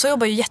exakt, och så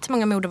jobbar ju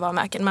jättemånga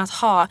modevarumärken med att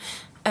ha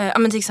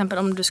men till exempel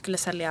om du skulle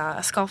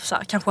sälja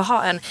scarfsar, kanske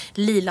ha en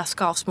lila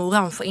scarf med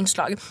orange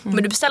inslag.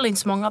 Men du beställer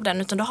inte så många av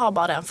den utan du har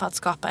bara den för att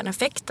skapa en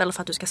effekt eller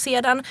för att du ska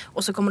se den.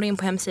 Och så kommer du in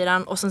på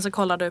hemsidan och sen så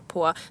kollar du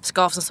på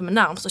scarfen som är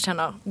närmst och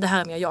känner det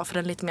här är mer jag för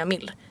den är lite mer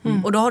mild.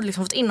 Och då har du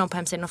liksom fått in dem på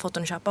hemsidan och fått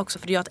den att köpa också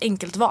för du gör ett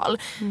enkelt val.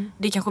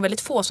 Det är kanske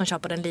väldigt få som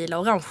köper den lila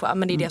och orangea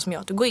men det är det som gör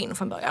att du går in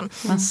från början.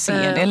 Man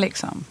ser det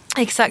liksom.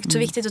 Exakt, så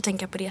viktigt att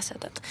tänka på det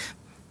sättet.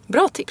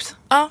 Bra tips.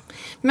 Ja.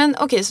 Men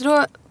okej, så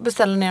då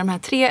beställde ni de här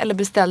 3 eller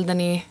beställde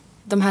ni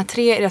de här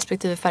 3 i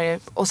respektive färger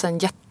och sen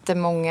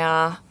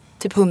jättemånga,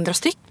 typ 100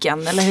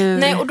 stycken, eller hur?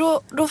 Nej,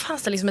 och då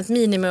fanns det liksom ett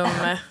minimum,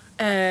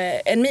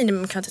 en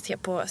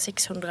minimumkvantitet på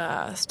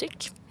 600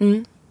 styck.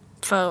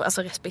 För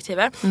alltså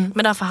respektive.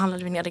 Men där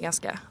förhandlade vi ner det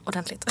ganska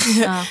ordentligt.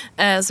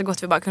 Så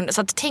gott vi bara kunde.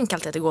 Så att tänk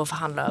alltid att det går att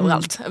förhandla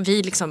överallt.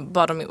 Vi liksom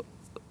bad dem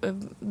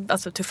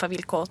alltså tuffa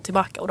villkor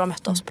tillbaka och de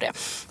mötte oss på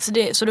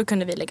det. Så då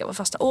kunde vi lägga vår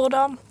första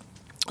order.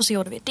 Och så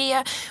gjorde vi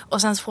det.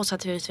 Och sen så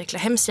fortsatte vi utveckla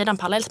hemsidan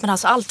parallellt. Men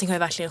alltså allting har ju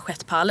verkligen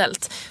skett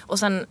parallellt. Och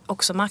sen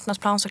också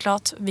marknadsplan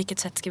såklart. Vilket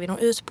sätt ska vi nå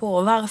ut på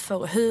och varför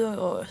och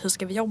hur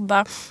ska vi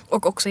jobba.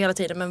 Och också hela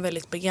tiden med en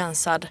väldigt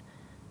begränsad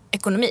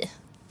ekonomi.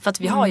 För att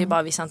vi har ju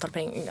bara vissa antal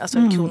pengar, alltså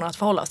kronor att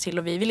förhålla oss till.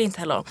 Och vi vill inte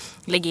heller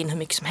lägga in hur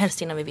mycket som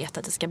helst innan vi vet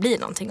att det ska bli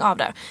någonting av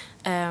det.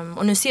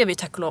 Och nu ser vi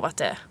tack och lov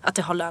att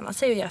det har lönat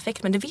sig att göra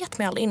effekt. Men det vet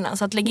man aldrig innan.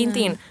 Så att lägga inte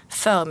in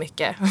för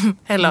mycket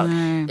heller.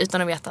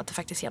 Utan att veta att det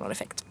faktiskt ger någon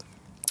effekt.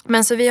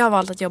 Men så vi har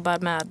valt att jobba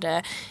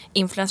med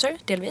influencer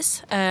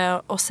delvis.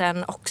 Och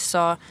sen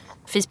också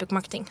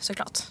Facebook-marketing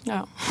såklart.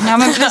 Ja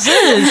men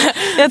precis.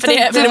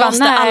 För det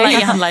måste alla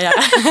e-handlare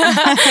göra.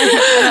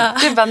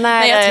 Du bara,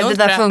 nej det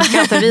där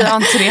funkar inte, vi har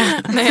inte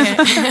det. Nej.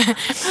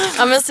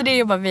 Ja men så det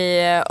jobbar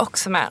vi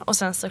också med. Och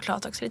sen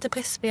såklart också lite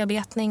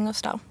pressbearbetning och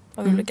sådär.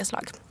 Av olika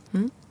slag.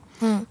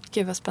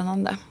 Gud vad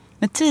spännande.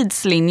 Men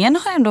tidslinjen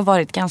har ändå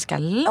varit ganska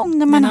lång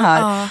när man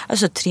hör.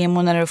 Alltså 3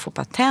 månader att få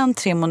patent,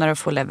 3 månader att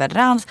få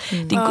leverans.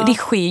 Det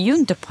sker ju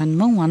inte på en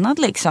månad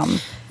liksom.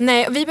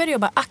 Nej, vi började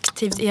jobba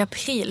aktivt i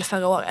april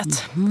förra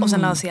året. Och sen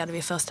lanserade vi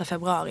 1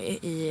 februari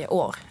i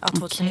år,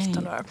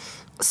 2019 då.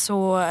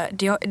 Så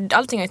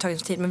allting har ju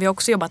tagit tid, men vi har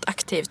också jobbat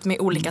aktivt med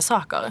olika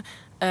saker.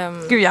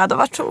 Gud, jag hade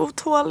varit så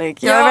otålig.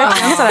 Jag är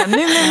verkligen sådär,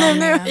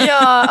 nu. Ja,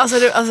 alltså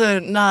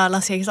när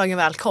lanseringsdagen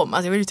väl kom,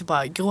 alltså jag ville ju typ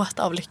bara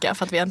gråta av lycka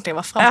för att vi äntligen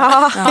var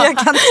framme. Ja, jag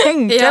kan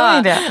tänka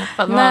mig det.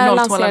 För att när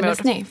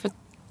lanserades ni? För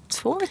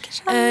 2 veckor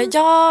sedan?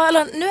 Ja,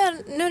 eller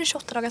nu är det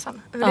 28 dagar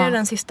sedan. Det är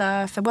den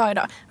sista februari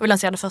då. Vi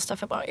lanserade 1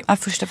 februari. Ja,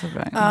 1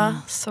 februari. Ja,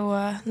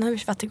 så nu har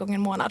vi varit igång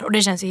en månad. Och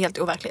det känns ju helt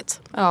overkligt.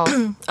 Ja,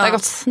 det har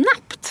gått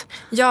snabbt.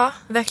 Ja,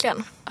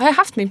 verkligen. Har jag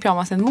haft min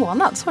pyjamas en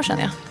månad, så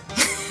känner jag.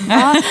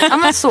 Ja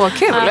men så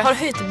kul. Ja, har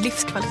höjt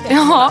livskvalitet.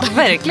 Ja,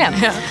 verkligen.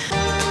 Ja.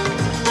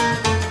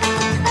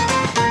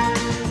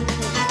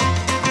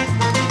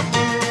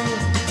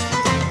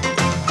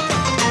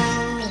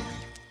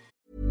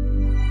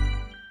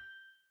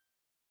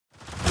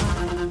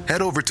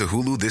 Head over to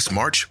Hulu this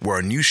March, where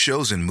our new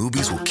shows and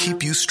movies will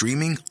keep you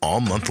streaming all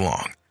month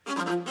long.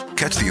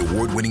 Catch the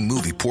award-winning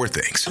movie Poor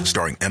Things,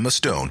 starring Emma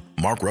Stone,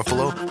 Mark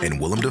Ruffalo, and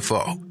Willem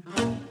Dafoe.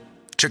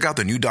 Check out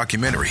the new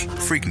documentary,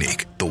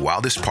 Freaknik, The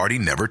Wildest Party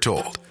Never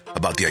Told,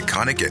 about the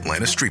iconic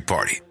Atlanta street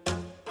party.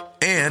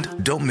 And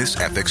don't miss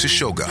FX's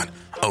Shogun,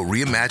 a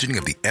reimagining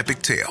of the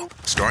epic tale,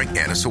 starring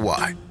Anna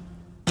Sawai.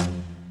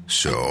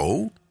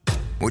 So,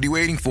 what are you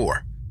waiting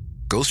for?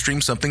 Go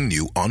stream something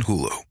new on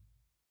Hulu.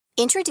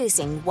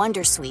 Introducing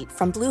Wondersuite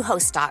from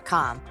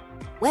Bluehost.com.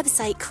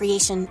 Website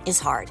creation is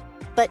hard,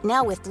 but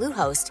now with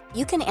Bluehost,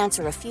 you can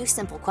answer a few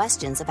simple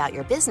questions about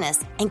your business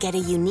and get a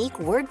unique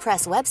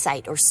WordPress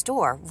website or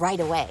store right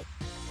away.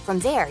 From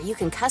there, you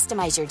can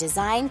customize your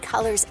design,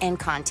 colors, and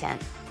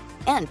content.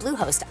 And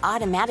Bluehost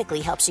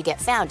automatically helps you get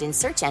found in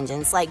search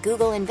engines like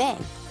Google and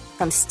Bing.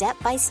 From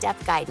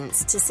step-by-step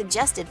guidance to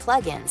suggested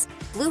plugins,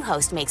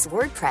 Bluehost makes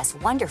WordPress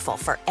wonderful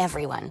for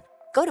everyone.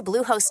 Go to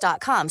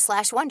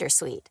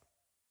bluehost.com/wondersuite.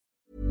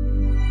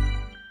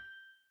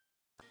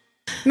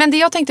 Men det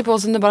jag tänkte på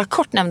som du bara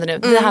kort nämnde nu,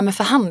 det här med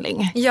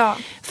förhandling. Ja.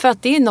 För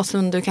att det är något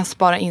som du kan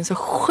spara in så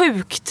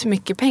sjukt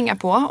mycket pengar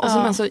på och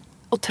som är så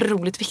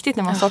otroligt viktigt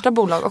när man startar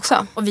bolag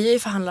också. Och vi har ju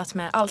förhandlat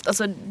med allt.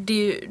 Alltså det är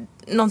ju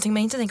någonting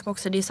man inte tänker på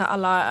också. Det är så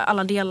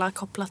alla delar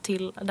kopplat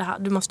till det här.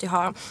 Du måste ju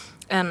ha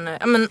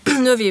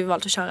nu har vi ju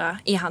valt att köra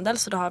e-handel,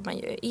 så då har man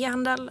ju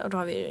e-handel och då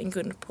har vi en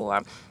grund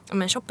på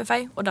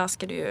Shopify, och där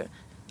ska du ju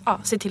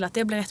se till att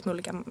det blir rätt med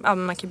olika,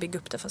 man kan bygga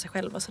upp det för sig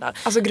själv och sådär.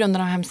 Alltså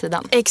grunden av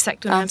hemsidan. Exakt,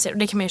 grunden av hemsidan. Och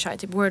det kan man ju köra i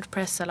typ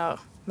WordPress eller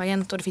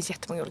Magento, och det finns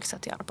jättemånga olika sätt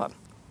att göra det på.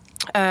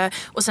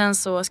 Och sen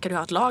så ska du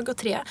ha ett lager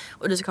till det,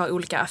 och du ska ha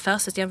olika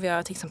affärssystem. Vi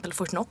har till exempel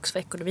Fortnox för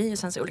ekonomi, och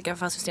sen så olika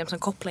affärssystem som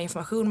kopplar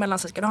information mellan.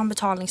 Så ska du ha en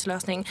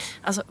betalningslösning.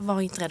 Alltså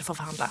var inte rädd för att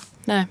förhandla.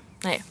 Nej,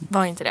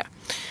 var inte det.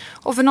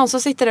 Och för någon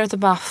som sitter där ute och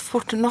bara,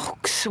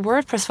 Fortnox,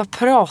 WordPress, vad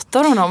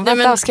pratar hon om?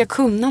 Vänta, ska jag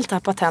kunna allt det här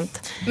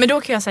patent? Men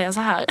då kan jag säga så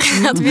här,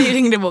 att vi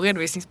ringde vår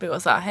redovisningsbyrå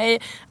och sa,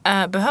 hej,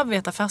 behöver vi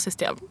ett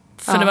affärssystem?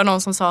 För det var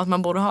någon som sa att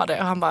man borde ha det,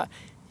 och han bara,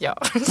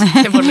 ja,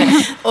 det borde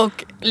det.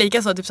 Och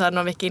likaså typ så här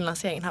någon vecka innan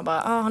lanseringen, han bara,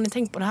 har ni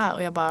tänkt på det här?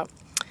 Och jag bara,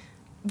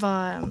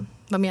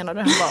 vad menar du?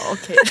 Han bara,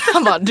 okej.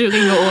 Han bara, du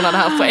ringer och ordnar det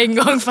här på en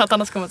gång, för att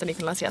annars kommer inte ni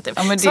kunna lansera typ.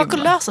 Ja, saker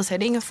löser sig,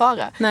 det är ingen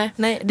fara. Nej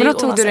men då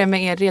tog du det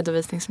med er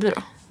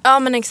redovisningsbyrå? Ja,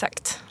 men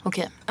exakt.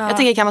 Okej. Jag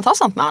tänker, kan man ta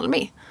sånt med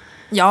Almi?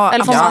 Ja,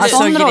 eller får man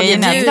sån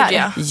rådgivning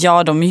där?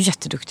 Ja, de är ju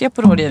jätteduktiga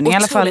på rådgivning. I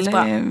alla fall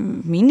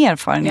min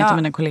erfarenhet och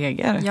mina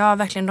kollegor. Ja,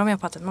 verkligen. De har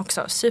jag pratat med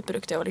också.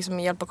 Superduktiga och liksom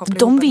hjälpa att koppla ihop.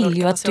 De vill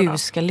ju att du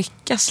ska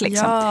lyckas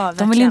liksom. Ja,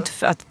 de vill ju inte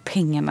att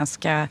pengarna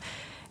ska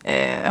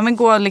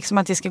gå liksom,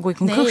 att det ska gå i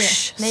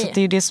konkurs. Nej. Så det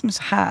är ju det som är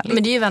så härligt.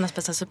 Men det är ju världens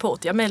bästa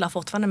support. Jag mejlar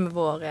fortfarande med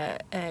vår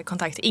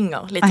kontakt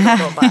Inger lite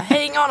då och bara,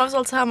 hej Inger, har vi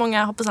sålt så här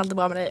många, hoppas allt är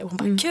bra med dig. Och hon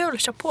bara, kul,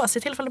 kör på, se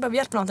till ifall du behöver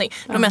hjälp med någonting.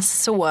 De är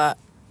så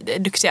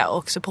duktiga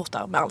och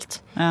supportar med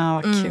allt. Ja,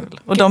 vad kul.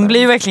 Och de blir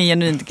ju verkligen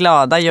genuint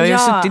glada. Jag har ju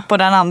suttit på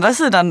den andra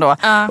sidan då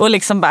och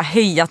liksom bara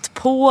hejat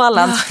på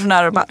alla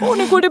entreprenörer och bara,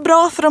 nu går det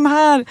bra för de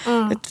här.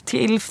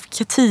 Till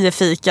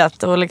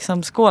 10-fikat och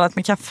liksom skålat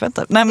med kaffet.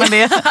 Nej, men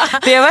det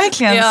är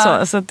verkligen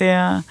så. Så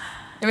det,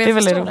 Det är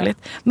väldigt roligt.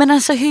 Men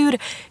alltså hur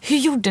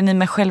gjorde ni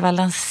med själva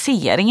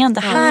lanseringen?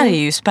 Det här är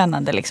ju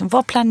spännande. Liksom.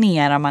 Vad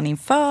planerar man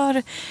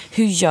inför?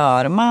 Hur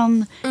gör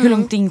man? Hur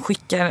långt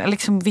inskickar?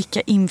 Liksom,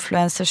 vilka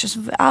influencers?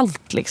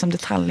 Allt liksom,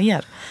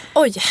 detaljer.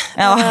 Oj.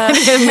 Ja.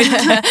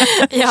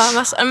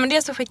 Men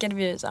dels så skickade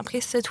vi ut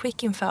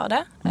pressutskick inför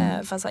det.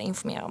 För att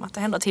informera om att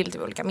det händer till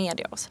olika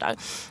medier och sådär.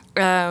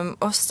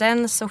 Och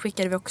sen så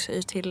skickade vi också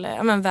ut till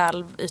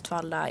väl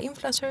utvalda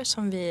influencers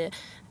som vi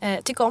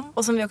tycker om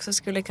och som vi också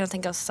skulle kunna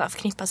tänka oss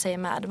förknippa sig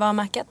med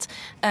varumärket.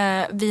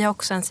 Vi har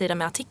också en sida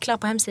med artiklar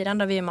på hemsidan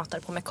där vi matar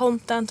på med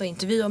content och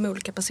intervjuer med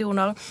olika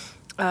personer.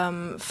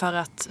 För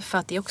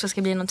att det också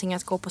ska bli någonting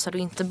att gå på så du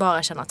inte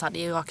bara känner att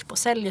det är rakt på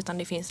sälj utan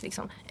det finns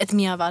liksom ett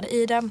mervärde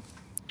i det.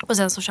 Och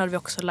sen så körde vi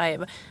också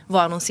live vår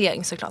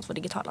annonsering såklart, vår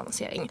digitala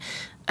annonsering.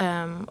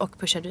 Och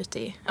pushade ut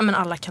i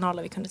alla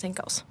kanaler vi kunde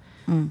tänka oss.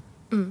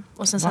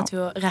 Och sen satt vi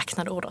och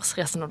räknade orders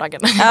resten av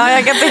dagen. Ja,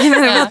 jag kan tänka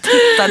mig att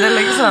tittade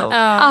liksom.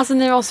 Alltså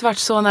ni måste varit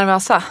så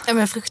nervösa. Ja,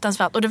 men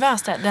fruktansvärt. Och det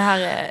värsta, det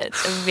här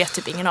vet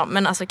typ ingen om.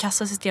 Men alltså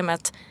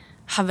kassasystemet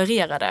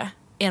havererade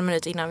 1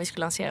 minut innan vi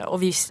skulle lansera.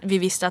 Och vi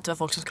visste att det var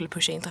folk som skulle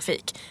pusha in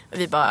trafik. Och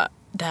vi bara,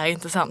 det här är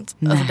inte sant.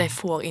 Alltså det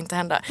får inte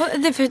hända.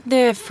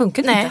 Det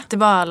funkar inte. Nej, det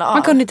bara alla av.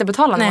 Man kunde inte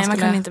betala. Nej, man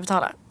kunde inte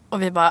betala.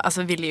 Och vi bara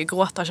ville ju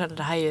gråta och kände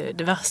det här är ju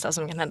det värsta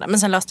som kan hända. Men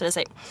sen löste det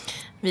sig.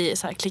 Vi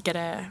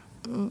klickade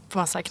på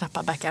massa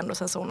knappar backend och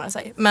sen så ordnade det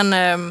sig. Men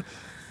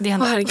det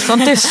hände.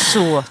 Sånt är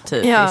så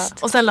typiskt. Ja,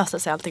 och sen löste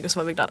sig allting och så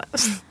var vi glada.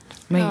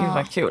 Men gud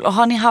vad kul. Och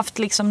har ni haft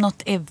liksom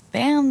något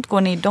event?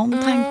 Går ni i de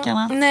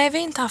tankarna? Nej, vi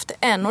har inte haft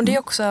det än. Och det är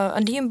också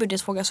det är en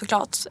budgetfråga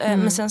såklart.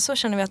 Men sen så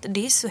känner vi att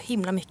det är så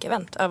himla mycket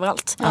event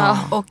överallt.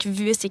 Och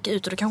vi vill sticka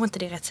ut och då kanske inte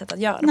det är rätt sätt att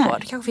göra det på.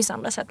 Det kanske finns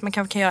andra sätt. Man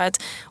kanske kan göra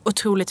ett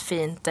otroligt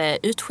fint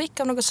utskick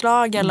av något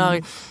slag.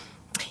 Eller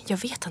jag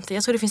vet inte.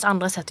 Jag tror det finns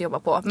andra sätt att jobba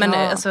på. Men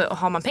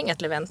har man pengar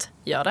till event,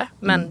 gör det.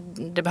 Men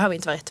det behöver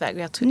inte vara rätt väg.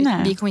 Och jag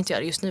tror, vi kommer inte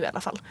göra det just nu i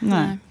alla fall.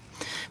 Nej.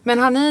 Men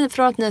har ni,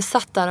 från att ni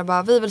satt där och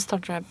bara, vi vill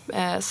starta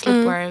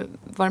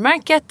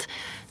sleepwear-varumärket,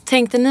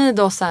 tänkte ni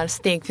då så här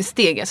steg för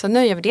steg? Alltså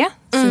nu gör vi det,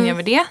 sen gör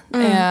vi det.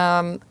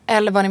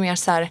 Eller var det mer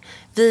så här,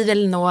 vi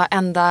vill nå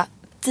ända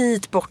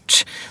dit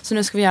bort, så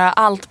nu ska vi göra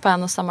allt på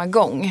en och samma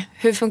gång?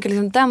 Hur funkar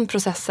liksom den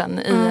processen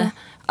i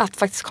att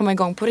faktiskt komma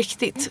igång på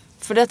riktigt?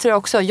 För det tror jag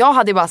också, jag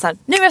hade ju bara så här,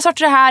 nu har jag startat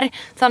det här.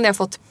 Sen hade jag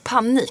fått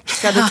panik.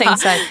 För jag hade tänkt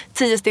så här,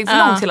 10 steg för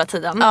långt hela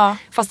tiden.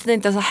 Fast det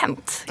inte ens har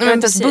hänt. Jag har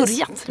inte ens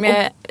börjat. Men jag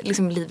är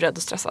liksom livrädd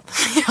och stressad.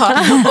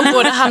 Och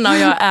både Hanna och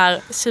jag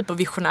är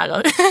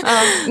supervisionärer.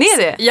 Ni är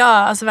det? Ja,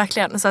 alltså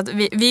verkligen. Så att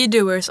vi är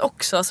doers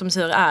också som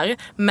tur är.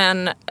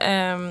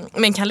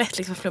 Men kan lätt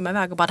liksom flumma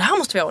iväg och bara, det här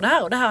måste vi göra och det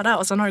här och det här och det här.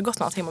 Och sen har det gått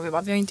några timmar och vi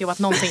bara, vi har inte jobbat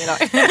någonting idag.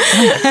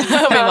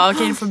 Och vi bara,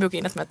 okej, nu får vi boka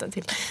in ett möte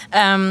till.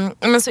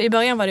 Men så i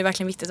början var det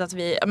verkligen viktigt att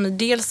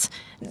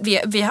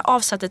vi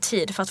avsatte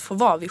tid för att få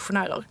vara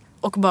visionärer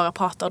och bara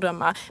prata och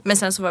drömma. Men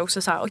sen så var det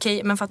också så här,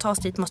 okej, men för att ta oss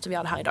dit måste vi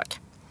göra det här idag.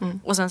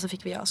 Och sen så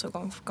fick vi göra så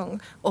gång för gång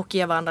och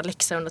ge varandra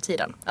läxor under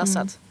tiden. Alltså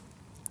att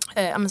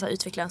så här,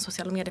 utveckla en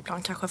social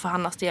medieplan kanske för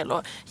Hannas del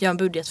och göra en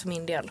budget för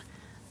min del.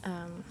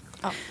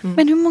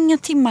 Men hur många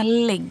timmar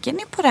lägger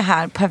ni på det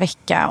här per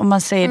vecka? Om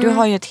man säger, du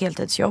har ju ett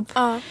heltidsjobb.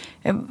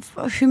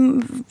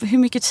 Hur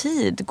mycket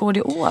tid går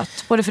det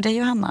åt? Både för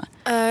dig och Hanna?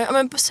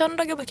 Men på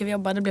söndagar brukar vi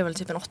jobba, det blir väl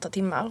typ 8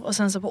 timmar. Och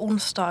sen så på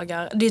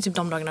onsdagar, det är typ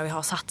de dagarna vi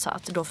har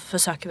satsat. Då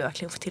försöker vi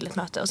verkligen få till ett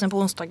möte. Och sen på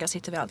onsdagar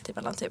sitter vi alltid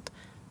mellan typ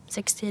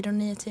 6-tiden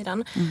och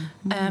 9-tiden.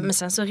 Men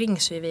sen så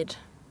rings vi vid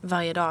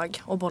varje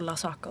dag och bollar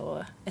saker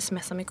och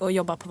smsar mycket och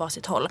jobbar på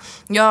varsitt håll.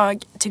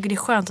 Jag tycker det är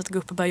skönt att gå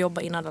upp och börja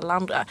jobba innan alla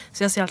andra.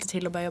 Så jag ser alltid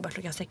till att börja jobba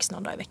klockan 6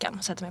 någon dag i veckan.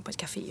 Sätter mig på ett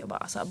café och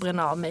bara så här,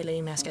 bränner av mejlen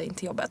innan jag ska in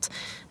till jobbet.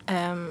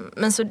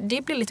 Men så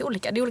det blir lite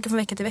olika. Det är olika från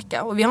vecka till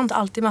vecka. Och vi har inte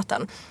alltid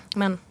möten.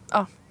 Men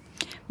ja.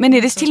 Men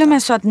är det till och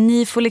med så att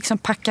ni får liksom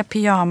packa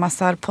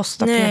pyjamasar,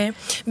 posta? Nej,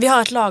 vi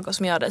har ett lager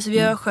som gör det. Så vi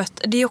har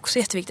skött, det är också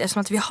jätteviktigt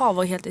eftersom att vi har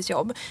vår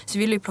heltidsjobb. Så vi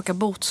vill ju plocka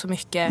bort så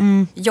mycket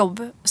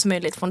jobb som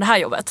möjligt från det här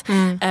jobbet.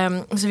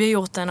 Så vi har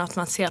gjort en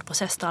automatiserad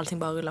process där allting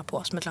bara rullar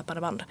på som ett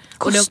löpande band.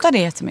 Kostar det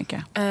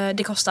jättemycket?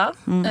 Det kostar.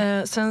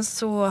 Sen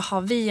så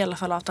har vi i alla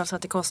fall avtal så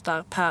att det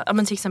kostar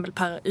per, till exempel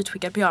per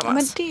utskickad pyjamas.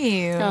 Men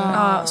det är ju...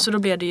 Ja, så då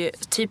blir det ju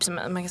typ som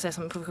man kan säga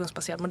som en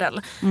provisionsbaserad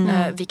modell.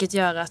 Vilket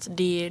gör att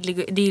det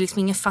är liksom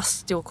ingen fast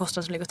stor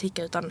kostnad som ligger och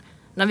tickar, utan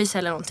när vi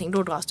säljer någonting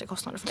då dras det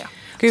kostnader för det.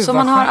 Gud, så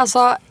man har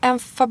alltså en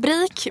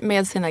fabrik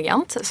med sin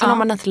agent, sen har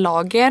man ett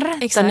lager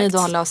där ni då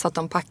har löst att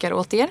de packar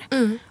åt er.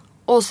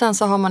 Och sen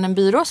så har man en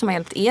byrå som har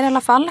hjälpt er i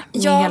alla fall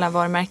med hela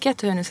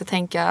varumärket, hur ni ska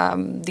tänka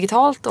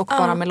digitalt och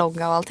bara med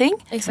logga och allting.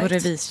 Exakt. Och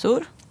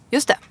revisor.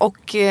 Just det.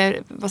 Och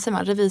vad säger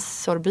man?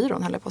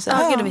 Revisorbyrån höll jag på att säga.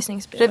 Ja,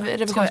 redovisningsbyrå.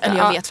 Eller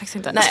jag vet faktiskt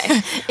inte.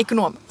 Nej.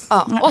 Ekonom.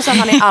 Ja. Och sen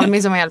har ni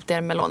Almi som har hjälpt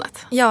er med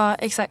lånet. Ja,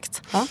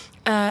 exakt.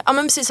 Ja,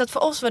 men precis, att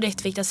för oss var det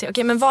jätteviktigt att se,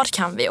 okej, men vad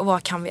kan vi och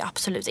vad kan vi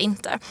absolut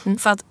inte?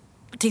 För att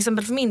till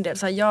exempel för min del,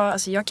 så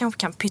här, jag kanske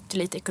kan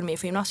pyttelite ekonomi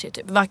för gymnasiet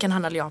typ. Varken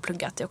han eller jag har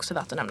pluggat, det är också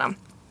värt att nämna.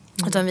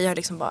 Utan vi har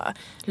liksom bara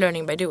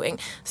learning by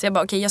doing. Så jag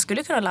bara, jag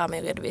skulle kunna lära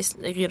mig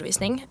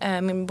redovisning.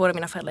 Båda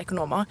mina föräldrar är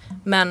ekonomer.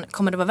 Men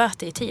kommer det vara värt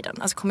det i tiden?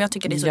 Alltså kommer jag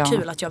tycka det är så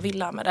kul att jag vill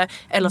lära mig det?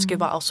 Eller ska vi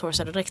bara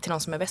outsourca det direkt till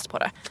någon som är bäst på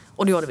det?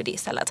 Och då gjorde vi det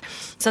istället.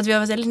 Så att vi har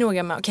varit väldigt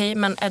noga med,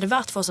 men är det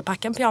värt för oss att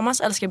packa en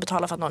pyjamas? Eller ska vi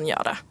betala för att någon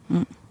gör det?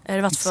 Är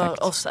det värt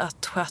för oss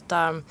att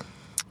sköta...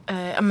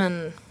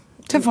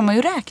 Sen får man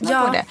ju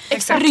räkna på det.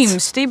 Exakt.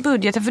 Ryms det i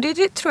budgeten? För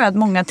det tror jag att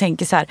många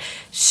tänker så här: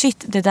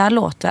 shit,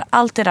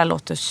 allt det där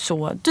låter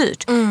så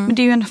dyrt. Men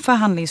det är ju en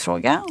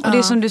förhandlingsfråga. Och det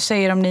är som du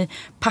säger, om ni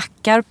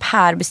packar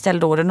per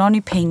beställd order, då har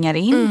ni pengar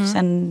in.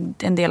 Sen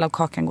en del av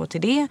kakan går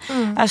till det.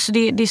 Alltså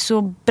det är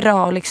så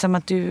bra liksom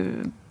att du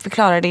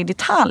förklarar det i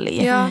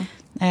detalj. Ja.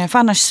 För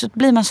annars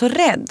blir man så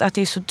rädd att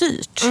det är så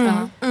dyrt.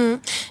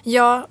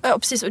 Ja,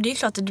 precis. Och det är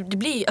klart att det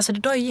blir, alltså det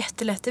drar ju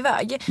jättelätt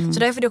iväg. Så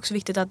därför är det också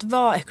viktigt att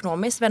vara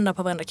ekonomiskt, vända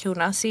på varenda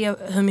krona, se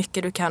hur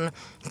mycket du kan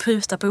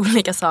pruta på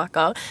olika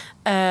saker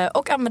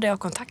och använda dig av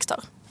kontakter.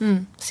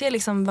 Se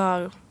liksom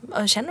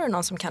känner du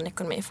någon som kan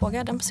ekonomi?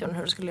 Fråga den personen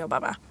hur du skulle jobba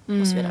med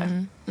och så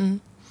vidare.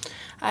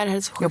 Nej, det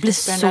är så jag blir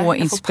så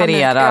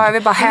inspirerad. Ja, jag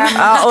vill bara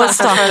hem och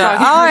starta.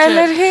 Ja,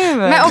 eller hur?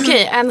 Men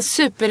okej, en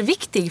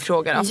superviktig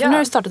fråga då. För nu har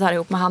du startat här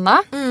ihop med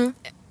Hanna.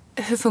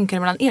 Hur funkar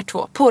det mellan er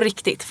två? På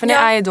riktigt. För ni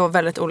är ju då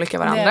väldigt olika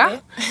varandra.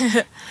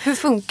 Hur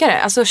funkar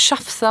det? Alltså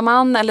tjafsar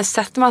man eller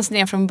sätter man sig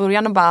ner från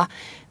början och bara...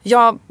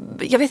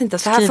 Jag vet inte,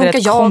 så här skriver funkar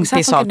ett jag.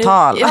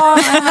 kompisavtal.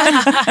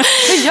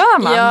 Hur gör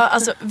man? Ja,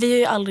 alltså vi har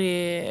ju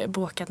aldrig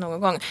bråkat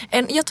någon gång.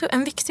 Jag tror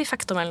en viktig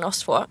faktor mellan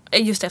oss två,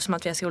 just eftersom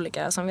att vi är så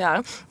olika som vi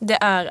är, det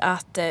är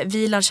att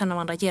vi lär känna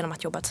varandra genom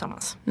att jobba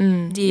tillsammans.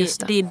 Det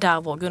är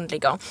där vår grund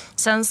ligger.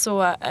 Sen så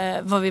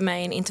var vi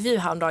med i en intervju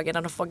häromdagen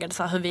där de frågade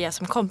så här, hur vi är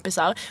som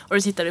kompisar. Och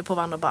då tittade vi på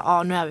varandra och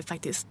bara, nu är vi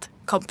faktiskt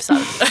kompisar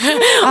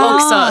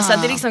också. Så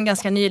att det är liksom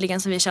ganska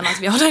nyligen som vi känner att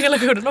vi har den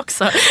relationen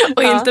också.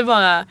 Och inte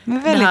bara det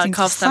här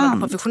kravställande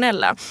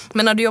professionella.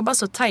 Men när du jobbar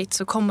så tajt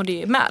så kommer det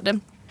ju med.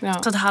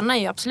 Så att Hanna är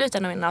ju absolut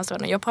en av mina närmsta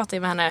vänner. Jag pratar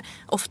ju med henne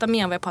ofta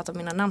mer än vad jag pratar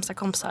med mina närmsta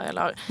kompisar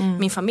eller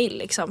min familj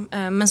liksom.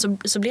 Men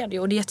så blir det ju.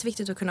 Och det är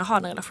jätteviktigt att kunna ha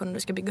en relation när du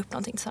ska bygga upp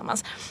någonting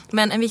tillsammans.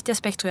 Men en viktig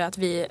aspekt tror jag att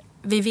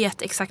vi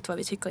vet exakt vad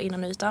vi tycker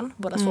innan och utan,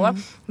 båda två.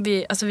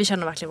 Vi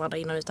känner verkligen varandra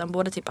innan och utan,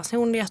 både till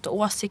personlighet och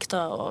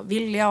åsikter och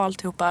vilja och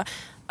alltihopa.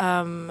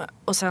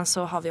 Och sen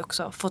så har vi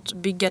också fått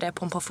bygga det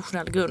på en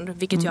professionell grund,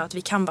 vilket gör att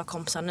vi kan vara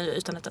kompisar nu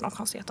utan att det är några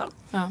konstigheter.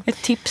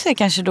 Ett tips är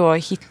kanske då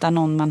att hitta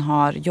någon man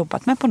har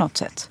jobbat med på något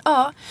sätt.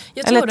 Ja,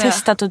 jag tror eller det.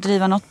 Testat att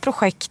driva något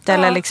projekt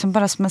eller liksom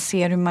bara så man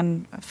ser hur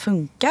man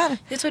funkar.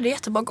 Jag tror det är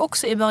jättebra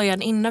också i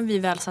början innan vi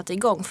väl satte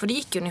igång, för det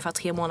gick ju ungefär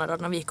 3 månader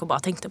när vi gick och bara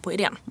tänkte på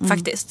idén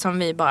faktiskt, som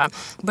vi bara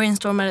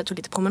brainstormade, tog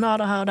lite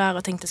promenader här och där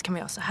och tänkte, ska man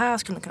göra så här,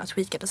 skulle man kunna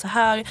tweaka det så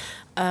här.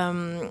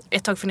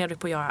 Ett tag funderade vi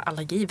på att göra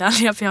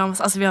allergivänliga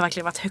pyjamas. Alltså vi har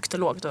verkligen varit högt och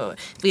lågt och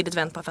vridit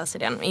vänt på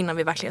affärsidén innan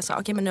vi verkligen sa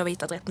okej, men nu har vi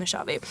hittat rätt, nu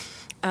kör vi.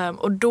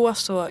 Och då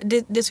så,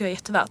 det tror jag är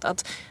jättevärt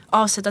att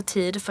avsätta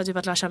tid för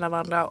att lära känna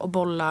varandra och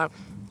bolla.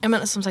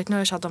 Men som sagt, nu har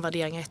jag tjatat om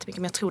värderingar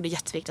jättemycket, men jag tror det är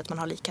jätteviktigt att man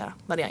har lika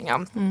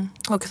värderingar.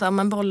 Och så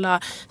man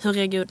bollar, hur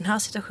reagerar du i den här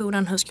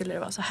situationen, hur skulle det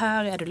vara så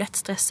här, är du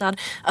lättstressad?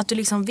 Att du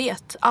liksom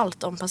vet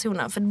allt om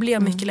personen, för det blir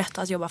mycket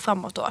lättare att jobba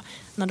framåt då,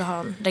 när du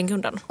har den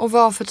grunden. Och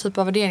vad för typ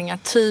av värderingar?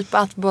 Typ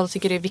att båda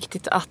tycker det är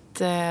viktigt att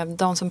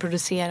de som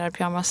producerar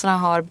pyjamasarna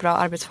har bra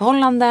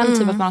arbetsförhållanden,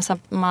 typ att man har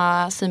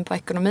samma syn på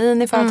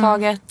ekonomin i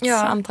företaget,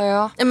 antar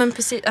jag. Ja, men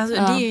precis, alltså,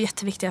 det är ju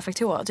jätteviktiga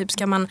faktorer. Typ,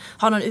 ska man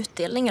ha någon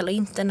utdelning eller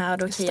inte, när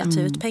det är okej att ta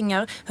ut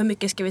pengar? Hur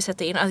mycket ska vi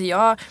sätta in? Alltså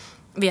jag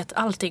vet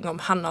allting om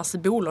Hannas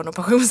bolån och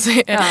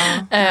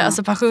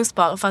alltså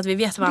pensionsspar, för att vi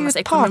vet varandras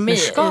ekonomi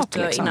ut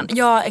och innan.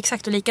 Ja,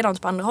 exakt, och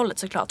likadant på andra hållet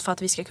såklart, för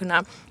att vi ska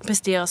kunna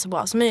prestera så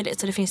bra som möjligt,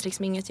 så det finns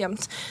liksom inget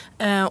jämnt.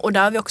 Och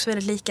där är vi också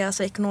väldigt lika,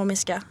 alltså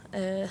ekonomiska,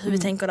 hur vi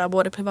tänker där,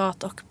 både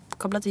privat och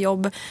kopplat till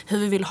jobb, hur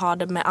vi vill ha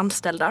det med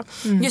anställda.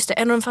 Just det,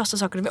 en av de första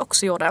sakerna vi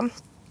också gjorde,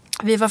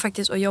 vi var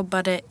faktiskt och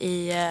jobbade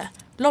i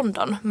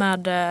London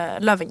med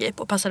Löwengrip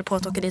och passade på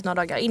att åka dit några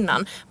dagar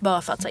innan,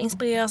 bara för att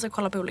inspireras och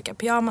kolla på olika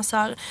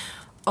pyjamasar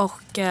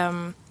och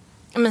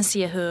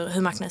se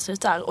hur marknaden ser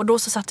ut där. Och då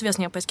så satte vi oss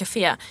ner på ett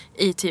café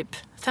i typ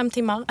 5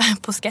 timmar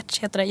på Sketch,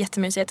 heter det,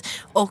 jättemysigt,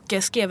 och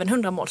skrev en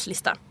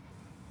 100-målslista.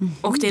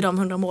 Och det är de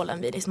 100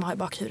 målen vi liksom har i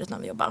bakhuvudet när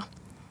vi jobbar.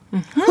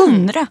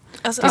 100?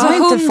 Alltså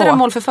 100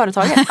 mål för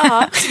företaget.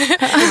 Ja,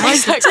 det var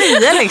inte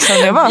 10 liksom,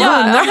 det var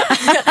 100.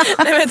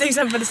 Nej, men till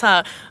exempel så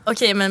här,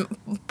 okej, men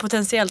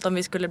potentiellt om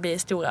vi skulle bli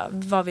stora,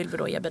 vad vill vi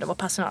då erbjuda vår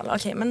personal?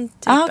 Okej, men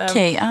typ,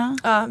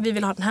 vi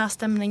vill ha den här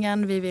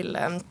stämningen, vi vill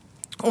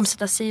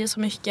omsätta sig så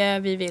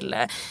mycket, vi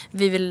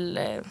vill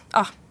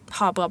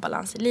ha bra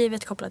balans i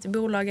livet kopplat till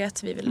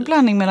bolaget. Vi vill...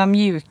 Blandning mellan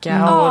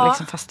mjuka och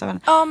liksom fasta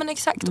vänner. Ja, men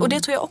exakt. Och det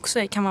tror jag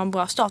också kan vara en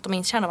bra start om man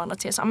inte känner varandra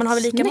till. Men har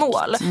vi lika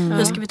mål?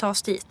 Hur ska vi ta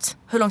oss dit?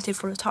 Hur lång tid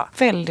får det ta?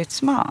 Väldigt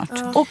smart.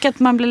 Och att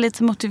man blir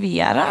lite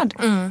motiverad.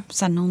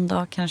 Sen någon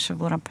dag kanske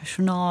vår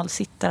personal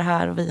sitter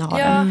här och vi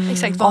har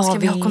exakt. Var ska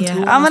vi ha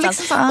kontor? Ja, men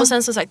liksom och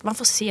sen som sagt, man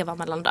får se vad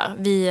man landar.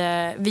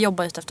 Vi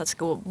jobbar ut efter att det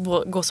ska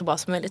gå så bra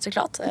som möjligt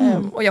såklart.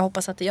 Och jag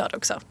hoppas att det gör det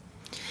också.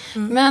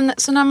 Men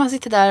så när man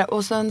sitter där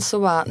och sen så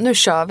bara, nu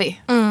kör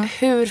vi.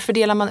 Hur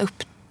fördelar man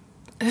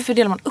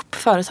upp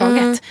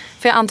företaget?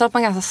 För jag antar att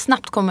man ganska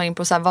snabbt kommer in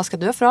på så här, vad ska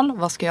du ha för roll?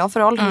 Vad ska jag ha för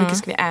roll? Hur mycket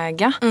ska vi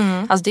äga?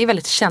 Alltså det är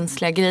väldigt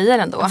känsliga grejer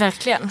ändå.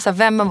 Verkligen. Så här,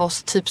 vem av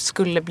oss typ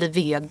skulle bli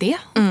vd?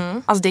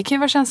 Alltså det kan ju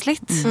vara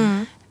känsligt.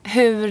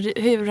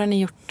 Hur har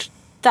ni gjort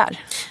där?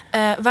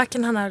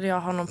 Varken han eller jag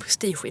har någon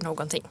prestige i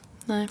någonting.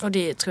 Nej. Och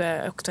det tror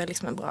jag också är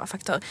liksom en bra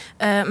faktor.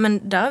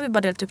 Men där har vi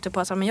bara delat upp det på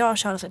att jag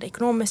kör alltså det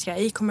ekonomiska,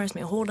 e-commerce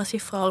med hårda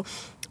siffror.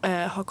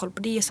 Har koll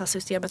på det, så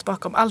systemet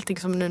bakom allting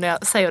som nu när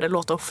jag säger det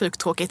låter sjukt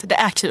tråkigt. Det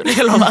är kul,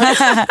 jag lovar.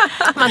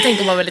 Man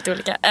tänker bara väldigt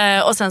olika.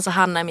 Och sen så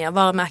Hanna är mer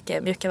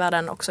varumärke, mjuka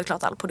värden och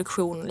såklart all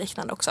produktion och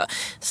liknande också.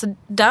 Så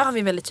där har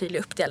vi väldigt tydlig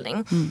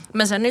uppdelning.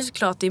 Men sen är det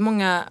såklart det är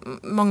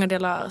många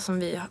delar som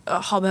vi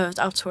har behövt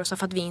outsourca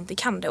för att vi inte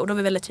kan det. Och då är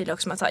vi väldigt tydliga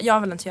också med att jag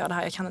vill inte göra det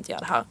här, jag kan inte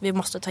göra det här. Vi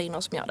måste ta in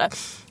oss som gör det.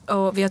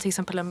 Och vi har till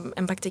exempel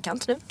en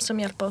praktikant nu som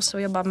hjälper oss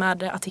att jobba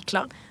med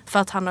artiklar. För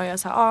att han har ju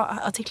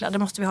artiklar, det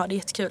måste vi ha, det är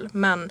jättekul.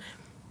 Men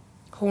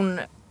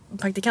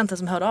praktikanten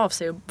som hörde av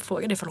sig och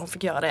frågade ifall hon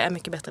fick göra det är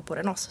mycket bättre på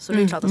det än oss. Så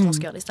det är klart att hon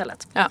ska göra det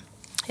istället.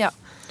 Ja.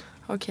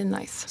 Okej,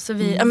 nice. Så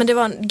men det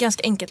var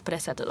ganska enkelt på det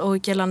sättet.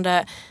 Och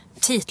gällande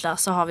titlar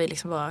så har vi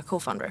liksom våra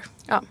co-founder.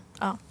 Ja.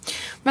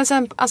 Men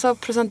sen, alltså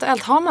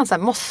procentuellt har man så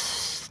här,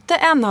 måste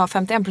en ha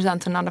 51% och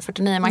den andra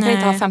 49%? Man kan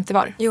inte ha 50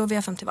 var? Jo, vi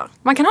har 50 var.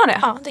 Man kan ha det?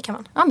 Ja, det kan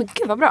man. Ja, men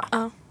gud vad bra.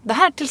 Det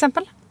här till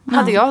exempel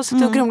hade jag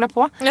suttit och grumlat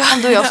på. Om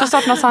du och jag ska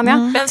starta något,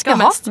 Sanja.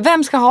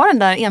 Vem ska ha den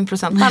där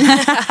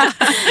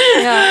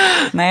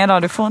 1%? Nej då,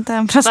 du får inte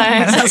 1%.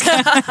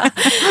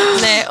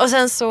 Nej, och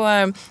sen så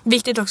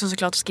viktigt också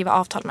såklart att skriva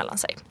avtal mellan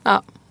sig.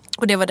 Ja.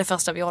 Och det var det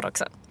första vi gjorde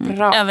också.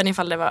 Bra. Även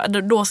ifall det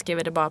var, då skrev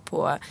vi det bara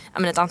på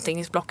ett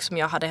anteckningsblock som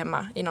jag hade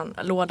hemma i någon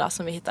låda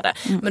som vi hittade.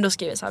 Men då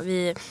skrev vi så här,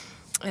 vi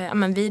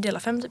delar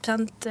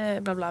 50%,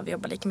 bla bla, vi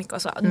jobbar lika mycket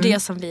och så. Det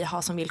som vi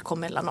har som villkor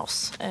mellan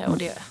oss. Och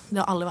det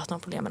har aldrig varit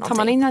något problem med någonting.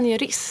 Tar man in en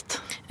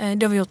jurist?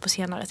 Det har vi gjort på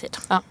senare tid.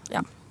 Ja.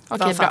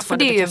 Okej, bra. För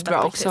det är ju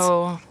bra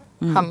också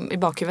i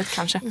bakhuvudet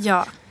kanske.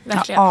 Ja,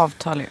 verkligen. Ja,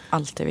 avtal är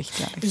alltid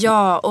viktiga. Liksom.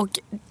 Ja, och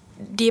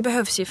det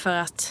behövs ju för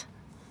att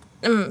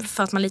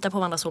man litar på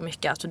varandra så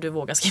mycket att du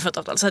vågar skriva ett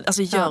avtal. Så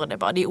alltså gör det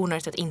bara. Det är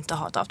onödigt att inte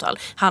ha ett avtal.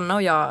 Hanna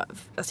och jag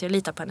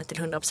litar på henne till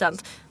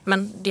 100%.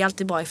 Men det är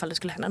alltid bra ifall det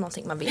skulle hända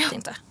någonting. Man vet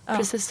inte. Ja.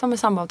 Precis som med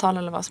samavtal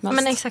eller vad som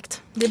helst. Men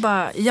exakt. Det är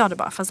bara, gör det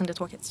bara fast det är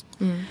tråkigt.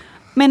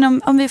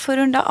 Men om vi får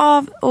runda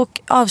av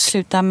och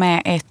avsluta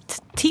med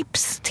ett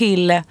tips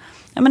till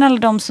alla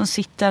de som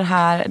sitter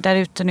här där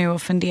ute nu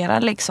och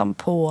funderar liksom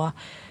på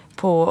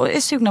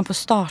är sugna på att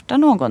starta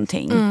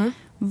någonting.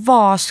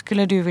 Vad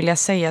skulle du vilja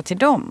säga till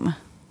dem?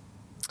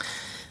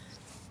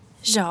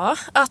 Ja,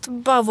 att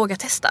bara våga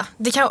testa.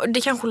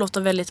 Det kanske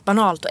låter väldigt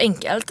banalt och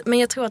enkelt. Men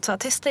jag tror att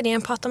testa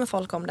idén, prata med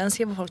folk om den,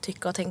 se vad folk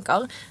tycker och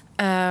tänker.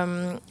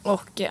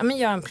 Och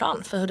gör en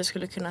plan för hur det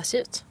skulle kunna se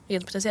ut.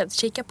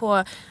 Kika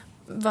på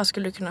vad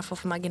skulle du kunna få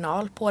för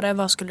marginal på det.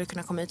 Vad skulle du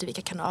kunna komma ut i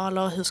vilka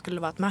kanaler. Hur skulle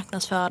det vara att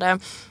marknadsföra det.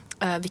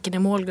 Vilken är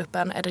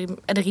målgruppen?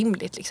 Är det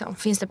rimligt liksom?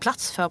 Finns det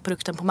plats för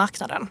produkten på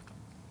marknaden?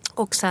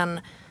 Och sen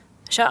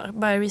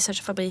börja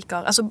researcha fabriker.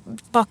 Alltså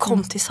bara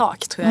kom till sak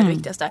tror jag är det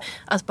viktigaste.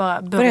 Att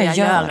bara börja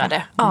göra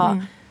det.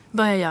 Ja,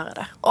 börja göra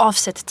det. Och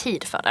avsätt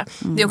tid för det.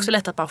 Det är också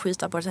lätt att bara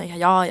skjuta på det och tänka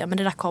ja men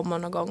det där kommer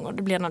någon gång och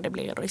det blir när det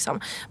blir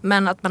liksom.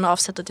 Men att man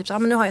avsätter typ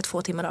men nu har jag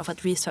 2 timmar idag för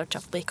att researcha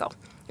fabriker.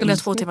 Eller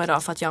 2 timmar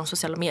idag för att göra en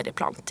social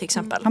medieplan till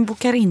exempel. Man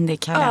bokar in det i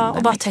kalendern. Ja,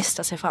 och bara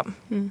testa sig fram.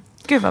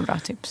 Gud vad bra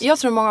tips. Jag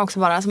tror många också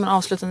bara som en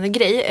avslutande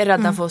grej är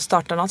rädda för att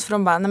starta något. För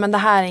de bara, nej men det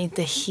här är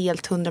inte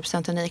helt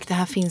 100% unikt. Det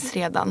här finns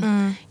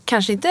redan.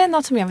 Kanske inte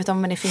något som jag vet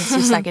om men det finns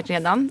ju säkert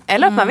redan.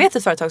 Eller att man vet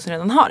ett företag som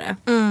redan har det.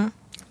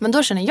 Men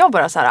då känner jag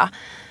bara så här.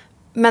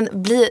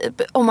 Men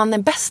om man är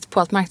bäst på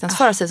att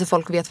marknadsföra sig så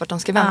folk vet vart de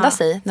ska vända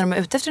sig när de är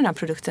ute efter den här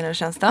produkten eller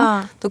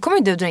tjänsten, då kommer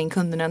ju du dra in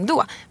kunderna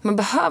ändå. Man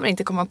behöver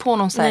inte komma på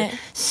någon så här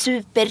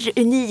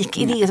superunik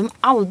idé som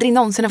aldrig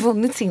någonsin har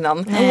funnits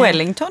innan.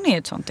 Wellington är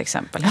ett sånt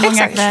exempel. Hur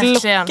många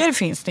klockor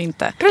finns det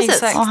inte?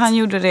 Precis. Och han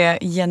gjorde det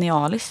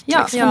genialiskt.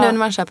 Ja, för nu när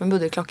man köper en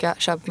budgetklocka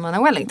köper man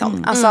en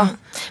Wellington. Alltså,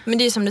 men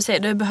det är som du säger,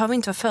 du behöver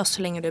inte vara först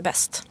så länge du är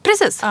bäst.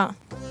 Precis. Ja.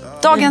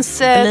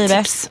 Dagens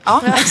tips.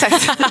 Ja,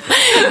 exakt.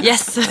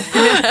 Yes.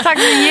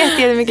 Tack så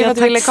jättemycket för att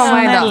du ville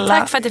komma idag.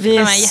 Tack för att du fick Vi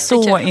komma. är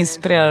så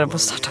inspirerade på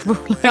att starta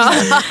bolag.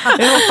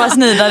 Jag hoppas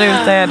ni där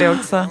ute är det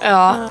också.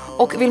 Ja.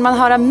 Och vill man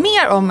höra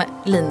mer om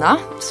Lina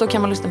så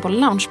kan man lyssna på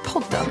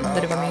Loungepodden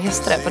där du var med och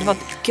gästade. För det var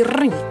ett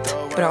grymt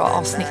bra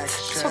avsnitt.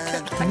 Så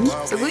kul, tack.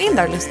 Så gå in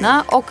där och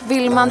lyssna. Och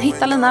vill man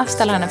hitta Lina,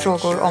 ställa henne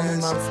frågor om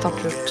hur man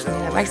startar upp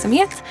sin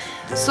verksamhet,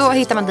 så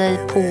hittar man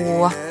dig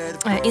på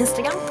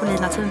Instagram på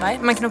Lina Thunberg.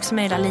 Man kan också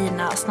mejla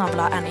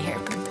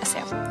lina@anyhere.se.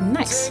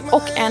 Nice.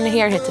 Och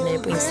Anyhere heter ni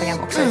på Instagram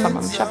också ifall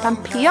man vill köpa en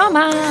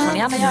pyjamas. Får ni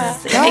gärna göra.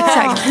 Ja,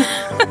 exakt.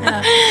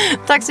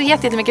 Tack så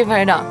jättemycket för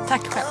idag.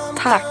 Tack själv.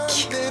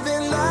 Tack.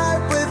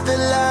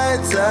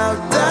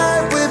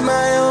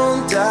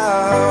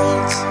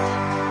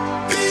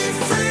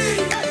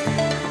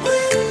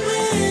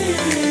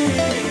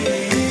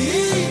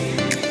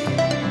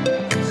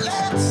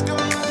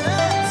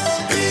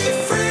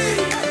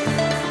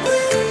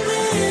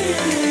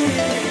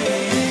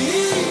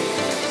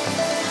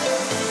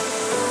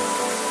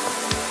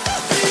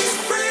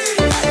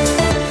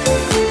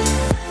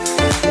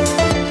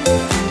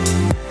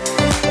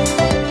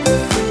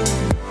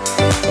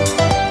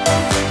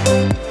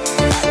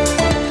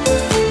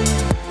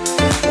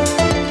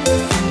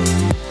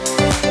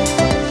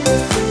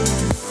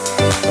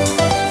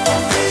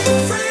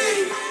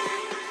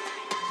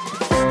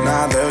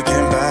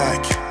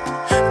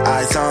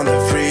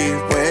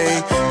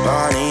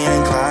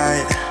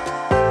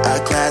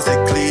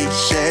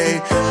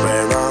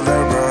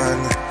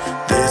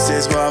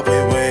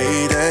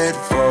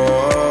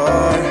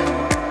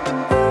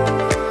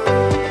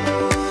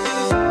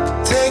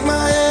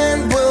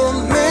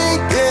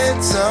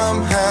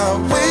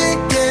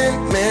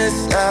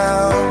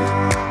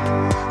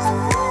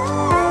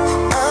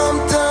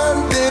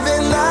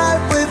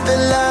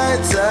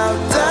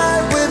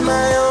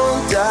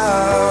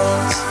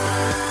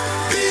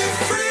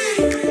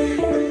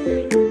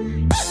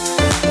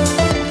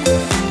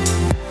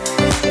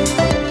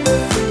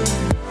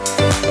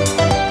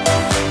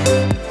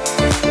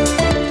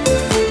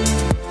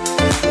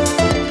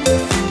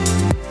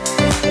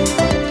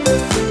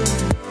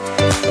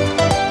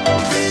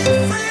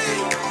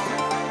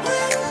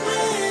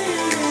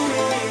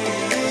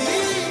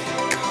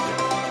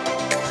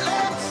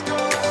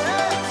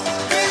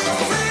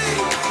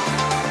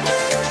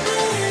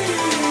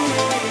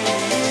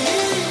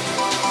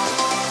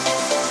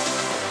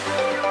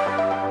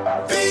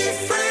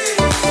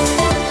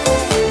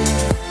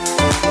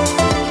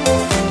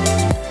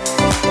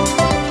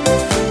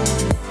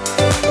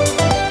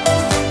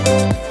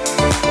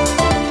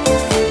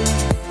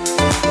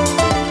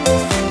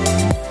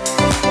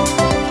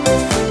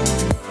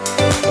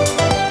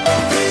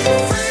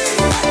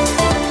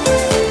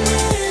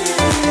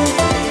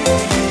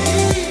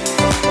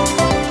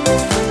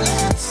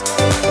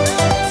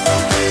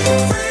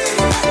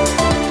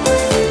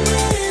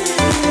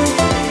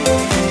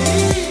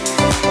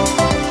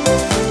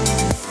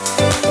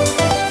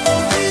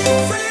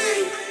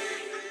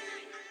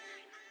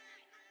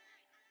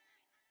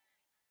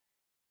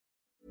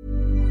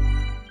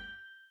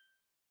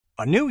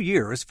 A new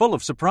year is full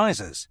of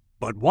surprises,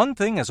 but one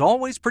thing is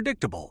always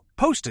predictable.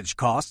 Postage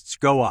costs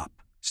go up.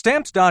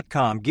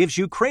 Stamps.com gives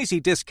you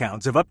crazy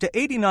discounts of up to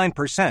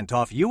 89%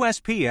 off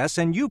USPS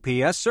and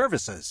UPS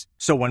services.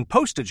 So when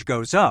postage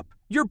goes up,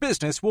 your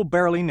business will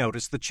barely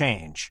notice the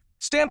change.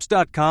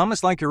 Stamps.com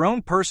is like your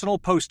own personal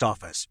post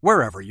office,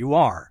 wherever you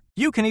are.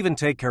 You can even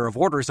take care of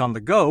orders on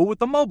the go with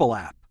the mobile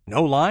app.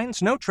 No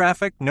lines, no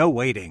traffic, no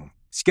waiting.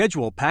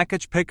 Schedule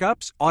package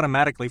pickups,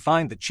 automatically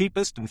find the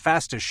cheapest and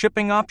fastest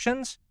shipping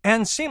options,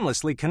 and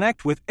seamlessly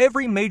connect with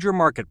every major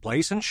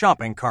marketplace and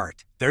shopping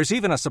cart. There's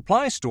even a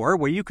supply store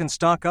where you can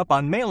stock up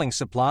on mailing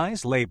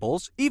supplies,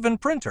 labels, even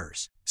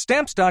printers.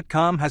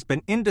 Stamps.com has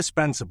been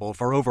indispensable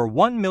for over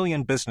 1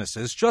 million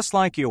businesses just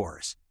like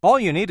yours. All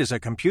you need is a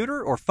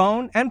computer or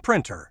phone and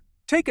printer.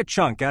 Take a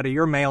chunk out of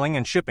your mailing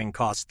and shipping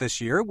costs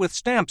this year with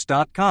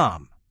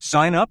Stamps.com.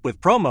 Sign up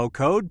with promo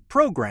code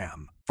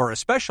PROGRAM for a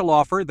special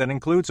offer that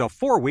includes a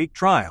 4-week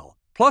trial,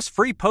 plus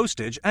free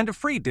postage and a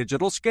free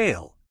digital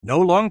scale. No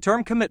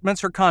long-term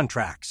commitments or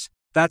contracts.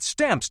 That's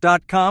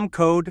Stamps.com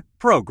code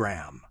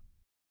PROGRAM.